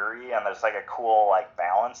dreary, and there's, like, a cool, like,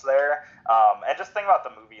 balance there. And just think about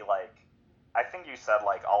the movie, like, I think you said,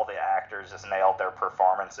 like, all the actors just nailed their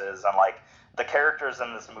performances, and, like, the characters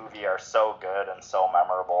in this movie are so good and so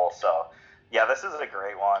memorable. So, yeah, this is a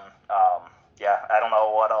great one. I don't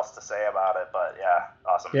know what else to say about it, but yeah,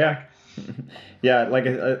 awesome. Yeah. Yeah, like,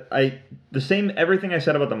 the same, everything I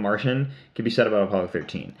said about The Martian can be said about Apollo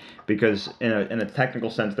 13, because in a technical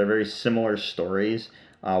sense, they're very similar stories.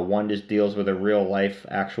 One just deals with a real life,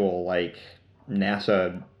 actual, like,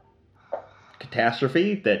 NASA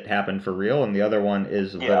catastrophe that happened for real, and the other one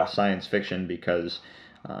is a bit of science fiction because,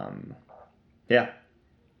 Yeah,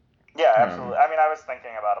 absolutely. I mean, I was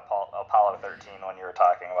thinking about Apollo 13 when you were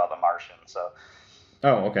talking about The Martian, so...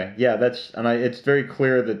 Oh, okay. Yeah, it's very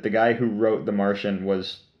clear that the guy who wrote The Martian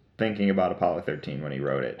was thinking about Apollo 13 when he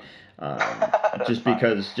wrote it. Just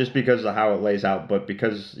because of how it lays out, but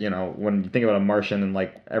because, you know, when you think about a Martian and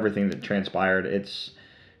like everything that transpired, it's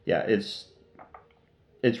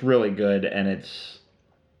really good, and it's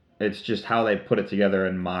just how they put it together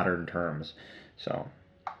in modern terms. So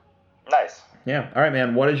nice. Yeah. All right,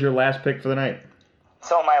 man. What is your last pick for the night?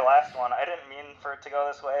 So my last one, I didn't mean for it to go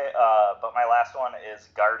this way, but my last one is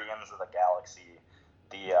Guardians of the Galaxy,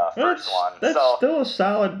 the first one. That's still a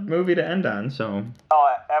solid movie to end on. So.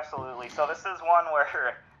 Oh, absolutely. So this is one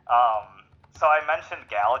where, so I mentioned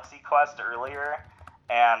Galaxy Quest earlier,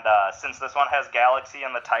 and since this one has Galaxy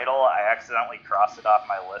in the title, I accidentally crossed it off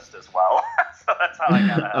my list as well. So that's how I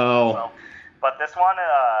got it. So, but this one,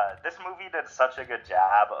 this movie did such a good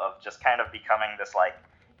job of just kind of becoming this like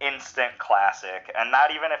instant classic, and not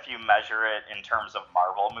even if you measure it in terms of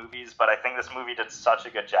Marvel movies, but I think this movie did such a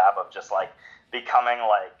good job of just like becoming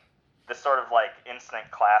like this sort of like instant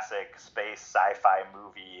classic space sci-fi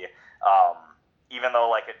movie, even though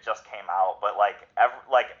like it just came out, but like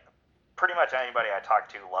pretty much anybody I talk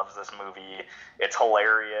to loves this movie. It's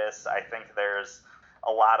hilarious. I think there's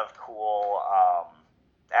a lot of cool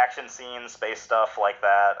action scenes, space stuff like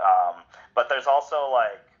that, but there's also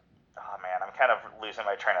like, oh man, I'm kind of losing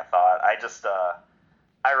my train of thought.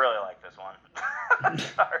 I really like this one. I'm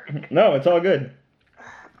sorry. No, it's all good.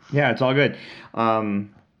 Yeah, it's all good.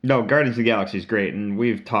 No, Guardians of the Galaxy is great, and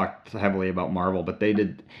we've talked heavily about Marvel, but they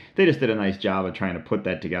just did a nice job of trying to put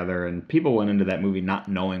that together, and people went into that movie not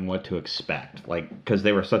knowing what to expect, like, because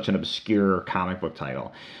they were such an obscure comic book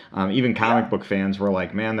title. Even comic book fans were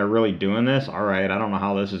like, man, they're really doing this? All right, I don't know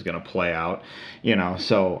how this is going to play out, you know,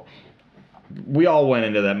 so... We all went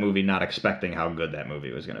into that movie not expecting how good that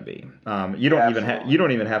movie was going to be. You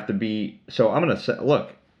don't even have to be. So I'm going to say,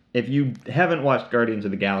 look, if you haven't watched Guardians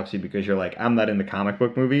of the Galaxy because you're like, I'm not into comic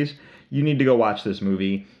book movies, you need to go watch this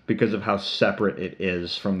movie because of how separate it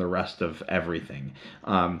is from the rest of everything.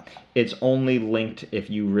 It's only linked if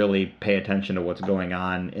you really pay attention to what's going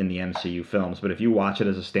on in the MCU films. But if you watch it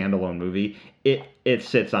as a standalone movie, it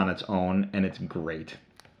sits on its own and it's great.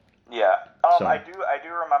 Yeah. I do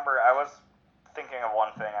remember I was thinking of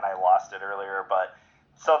one thing and I lost it earlier, but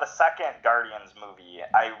so the second Guardians movie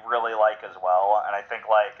I really like as well, and I think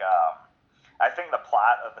like I think the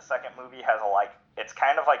plot of the second movie has it's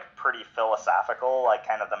kind of like pretty philosophical, like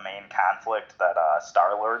kind of the main conflict that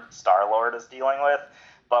Star-Lord is dealing with.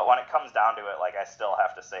 But when it comes down to it, like I still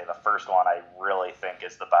have to say the first one I really think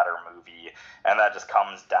is the better movie, and that just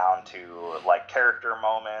comes down to like character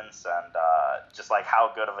moments and just like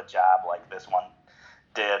how good of a job like this one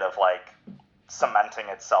did of like cementing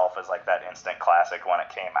itself as like that instant classic when it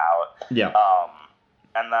came out. Yeah.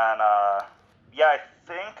 And then I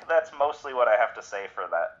think that's mostly what I have to say for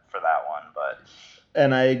that one. But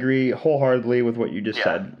and I agree wholeheartedly with what you just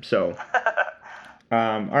said. So.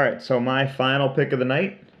 All right, so my final pick of the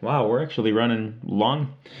night. Wow, we're actually running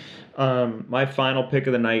long. My final pick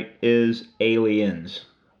of the night is Aliens,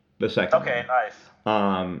 the second. Okay,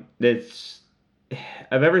 one. Nice. It's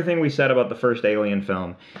of everything we said about the first Alien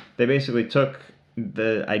film, they basically took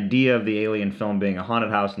the idea of the Alien film being a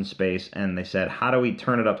haunted house in space, and they said, how do we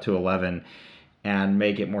turn it up to 11 and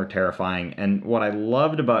make it more terrifying? And what I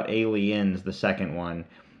loved about Aliens, the second one,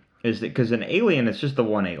 is that because an alien, it's just the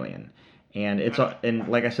one alien. And and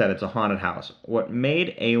like I said, it's a haunted house. What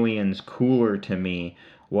made Aliens cooler to me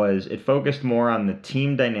was it focused more on the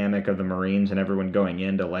team dynamic of the Marines and everyone going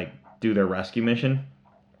in to like do their rescue mission.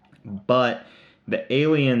 But the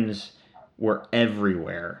aliens were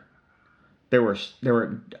everywhere. There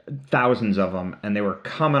were thousands of them, and they were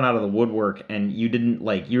coming out of the woodwork. And you didn't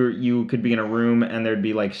like you could be in a room and there'd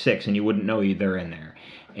be like 6, and you wouldn't know they're in there.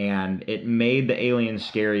 And it made the aliens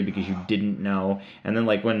scary because you didn't know. And then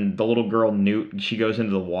like when the little girl Newt, she goes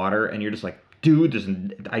into the water, and you're just like,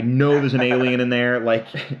 dude, I know there's an alien in there, like,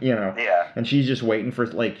 you know. Yeah. And she's just waiting for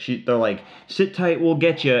like they're like, sit tight, we'll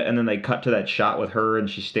get you. And then they cut to that shot with her, and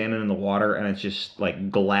she's standing in the water, and it's just like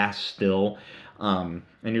glass still. And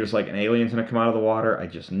you're just like, an alien's gonna come out of the water. I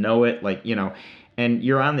just know it, like, you know. And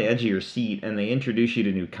you're on the edge of your seat, and they introduce you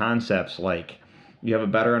to new concepts like. You have a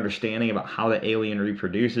better understanding about how the alien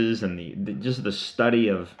reproduces and the just the study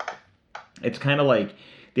of. It's kind of like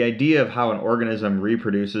the idea of how an organism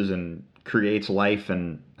reproduces and creates life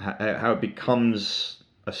and how it becomes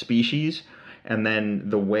a species, and then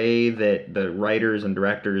the way that the writers and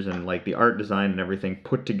directors and like the art design and everything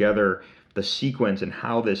put together the sequence and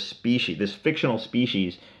how this fictional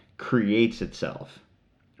species creates itself,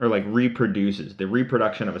 or like reproduces, the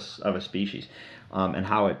reproduction of a species, and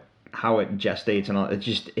how it gestates and all.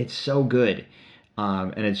 It's so good,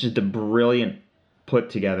 and it's just a brilliant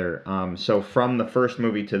put together. So from the first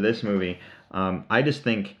movie to this movie, I just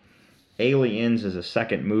think Aliens as a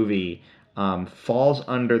second movie falls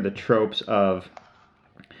under the tropes of.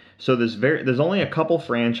 So there's only a couple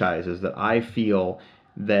franchises that I feel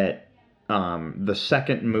that the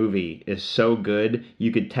second movie is so good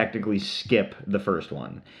you could technically skip the first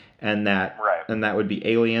one, and that would be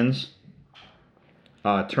Aliens,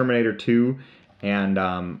 Terminator 2, and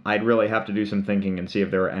I'd really have to do some thinking and see if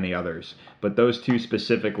there are any others. But those two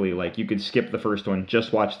specifically, like, you could skip the first one,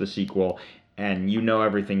 just watch the sequel, and you know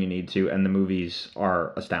everything you need to, and the movies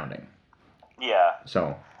are astounding. Yeah.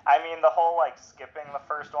 So. I mean, the whole, like, skipping the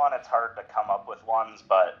first one, it's hard to come up with ones,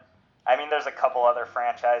 but, I mean, there's a couple other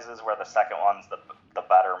franchises where the second one's the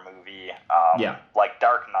better movie. Yeah. Like,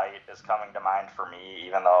 Dark Knight is coming to mind for me,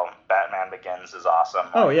 even though Batman Begins is awesome.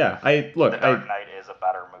 Oh, yeah. The Dark Knight is a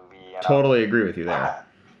better movie. You know? Totally agree with you there.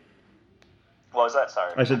 What was that?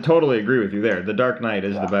 Sorry. I said totally agree with you there. The Dark Knight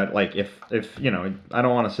is the best. Like, if you know, I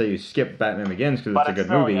don't want to say you skip Batman Begins because it's a good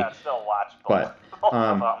movie. Yeah, still watchable.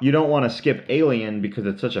 But you don't want to skip Alien because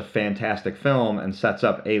it's such a fantastic film and sets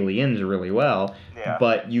up Aliens really well. Yeah.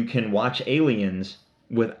 But you can watch Aliens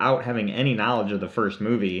without having any knowledge of the first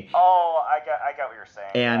movie. Oh, I got what you're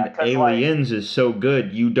saying. And Aliens is so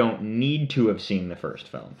good, you don't need to have seen the first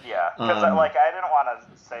film. Yeah, because I didn't want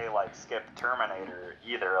to say like skip Terminator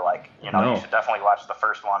either. Like, you know, you should definitely watch the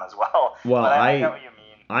first one as well. Well, but I get what you mean.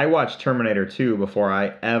 I watched Terminator 2 before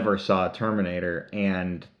I ever saw Terminator,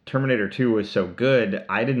 and Terminator 2 was so good,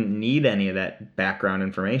 I didn't need any of that background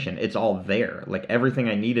information. It's all there. Like, everything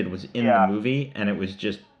I needed was in the movie, and it was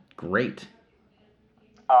just great.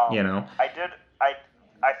 You know?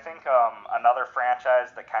 I think another franchise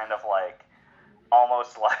that kind of like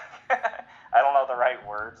almost like I don't know the right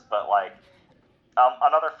words, but like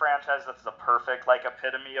another franchise that's the perfect like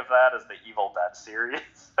epitome of that is the Evil Dead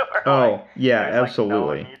series. Where,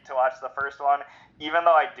 absolutely. Like, no need to watch the first one, even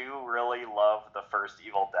though I do really love the first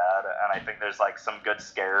Evil Dead, and I think there's like some good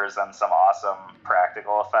scares and some awesome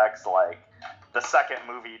practical effects. Like, the second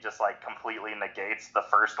movie just like completely negates the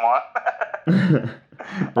first one.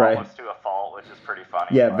 Right. Almost to a fault, which is pretty funny.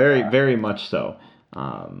 Yeah, but, very much so.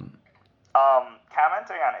 Commenting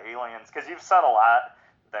on Aliens, because you've said a lot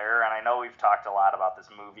there, and I know we've talked a lot about this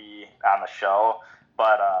movie on the show,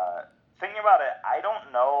 but thinking about it, I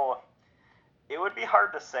don't know. It would be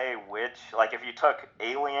hard to say which, like, if you took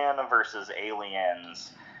Alien versus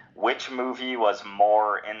Aliens, which movie was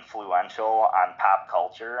more influential on pop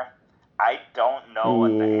culture. I don't know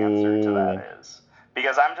what the answer to that is,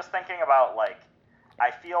 because I'm just thinking about, like, I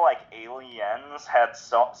feel like Aliens had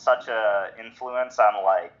such a influence on,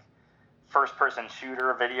 like, first-person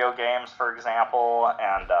shooter video games, for example,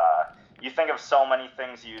 and you think of so many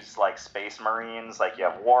things use, like, Space Marines, like, you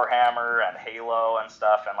have Warhammer and Halo and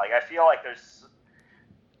stuff, and, like, I feel like it's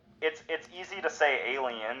easy to say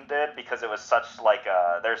Alien did because it was such, like,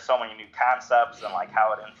 there's so many new concepts and, like,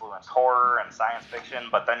 how it influenced horror and science fiction,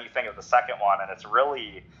 but then you think of the second one, and it's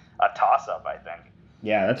really a toss-up, I think.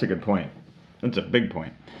 Yeah, that's a good point. That's a big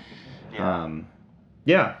point. Yeah.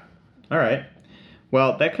 Yeah. All right.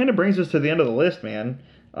 Well, that kind of brings us to the end of the list, man.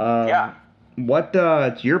 Yeah.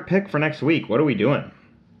 It's your pick for next week. What are we doing?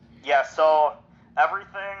 Yeah, so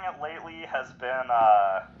everything lately has been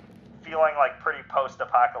feeling like pretty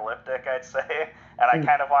post-apocalyptic, I'd say, and I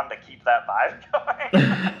kind of wanted to keep that vibe going,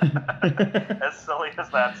 as silly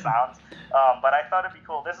as that sounds. But I thought it'd be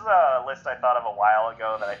cool. This is a list I thought of a while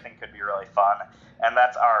ago that I think could be really fun, and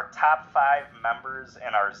that's our top 5 members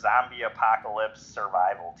in our zombie apocalypse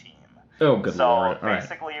survival team. Oh, good lord. So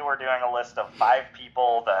basically, we're doing a list of 5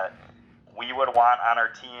 people that we would want on our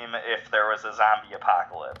team if there was a zombie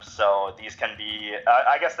apocalypse. So these can be,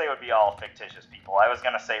 I guess they would be all fictitious people. I was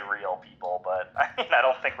going to say real people, but I mean, I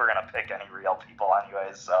don't think we're going to pick any real people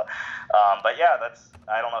anyways. So, but yeah,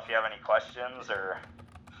 I don't know if you have any questions or...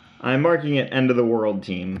 I'm marking it end of the world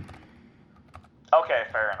team. Okay,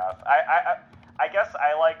 fair enough. I guess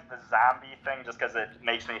I like the zombie thing just because it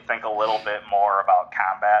makes me think a little bit more about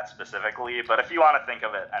combat specifically. But if you want to think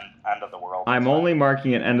of it end of the world, I'm only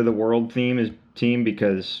marking it end of the world team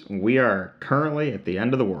because we are currently at the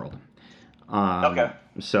end of the world. Okay.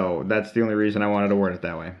 So that's the only reason I wanted to word it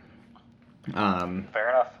that way. Fair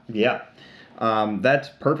enough. Yeah. That's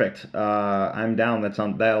perfect. I'm down.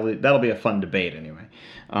 That'll be a fun debate anyway.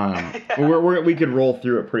 We could roll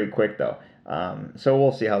through it pretty quick though. So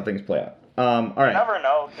we'll see how things play out. All right. You never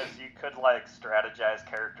know, because you could like strategize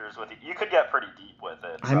characters with it. You could get pretty deep with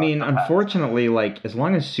it. I mean, unfortunately, like as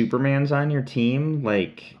long as Superman's on your team,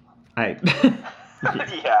 like yeah,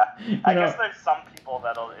 I guess there's some people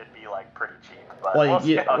it'd be like pretty cheap. But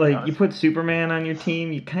you put Superman on your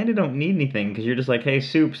team, you kind of don't need anything because you're just like, hey,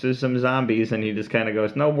 Soups, there's some zombies, and he just kind of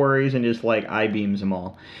goes, no worries, and just like I-beams them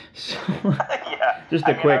all. So yeah, just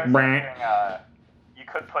a quick brand. You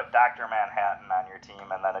could put Dr. Manhattan on your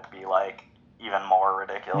team, and then it'd be like even more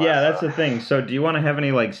ridiculous. Yeah, that's the thing. So do you want to have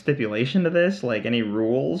any like stipulation to this, like any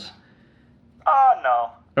rules?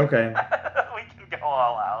 No. Okay. We can go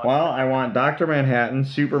all out. Well, I want Dr. Manhattan,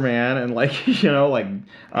 Superman, and like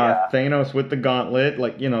Thanos with the gauntlet,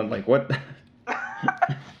 like like what?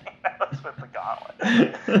 Thanos with the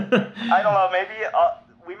gauntlet. I don't know. Maybe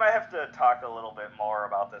we might have to talk a little bit more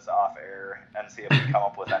about this off air and see if we come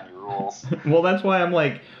up with any rules. Well, that's why I'm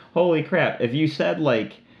like, holy crap! If you said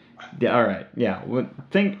like. Yeah, all right. Yeah.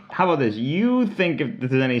 How about this? You think if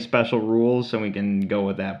there's any special rules, and we can go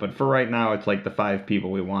with that. But for right now, it's like the 5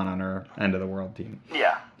 people we want on our end of the world team.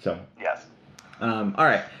 Yeah. So. Yes. All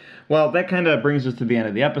right. Well, that kind of brings us to the end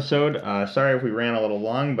of the episode. Sorry if we ran a little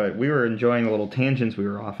long, but we were enjoying the little tangents we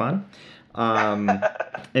were off on.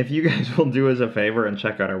 If you guys will do us a favor and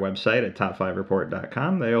check out our website at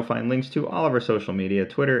top5report.com, there you'll find links to all of our social media,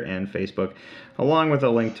 Twitter and Facebook, along with a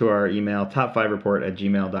link to our email,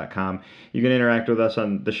 top5report@gmail.com. You can interact with us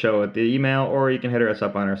on the show at the email, or you can hit us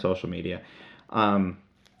up on our social media.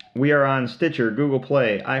 We are on Stitcher, Google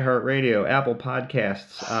Play, iHeartRadio, Apple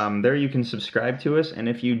Podcasts. There you can subscribe to us, and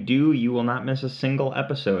if you do, you will not miss a single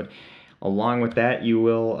episode. Along with that, you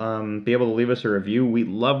will be able to leave us a review. We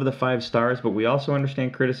love the 5 stars, but we also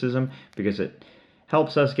understand criticism because it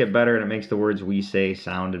helps us get better and it makes the words we say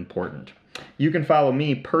sound important. You can follow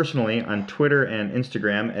me personally on Twitter and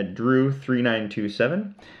Instagram at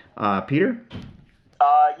Drew3927. Peter?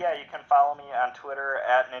 Yeah, you can follow me on Twitter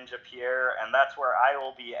at NinjaPierre, and that's where I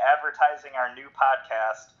will be advertising our new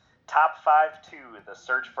podcast, Top 5-2, The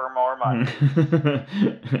Search for More Money.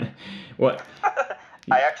 What?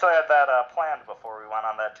 I actually had that planned before we went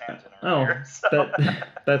on that tangent earlier.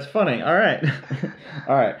 That's funny. All right.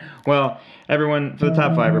 All right. Well, everyone, for the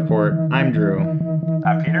Top 5 Report, I'm Drew.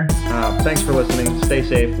 I'm Peter. Thanks for listening. Stay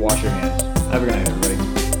safe. Wash your hands. Have a good night, everybody.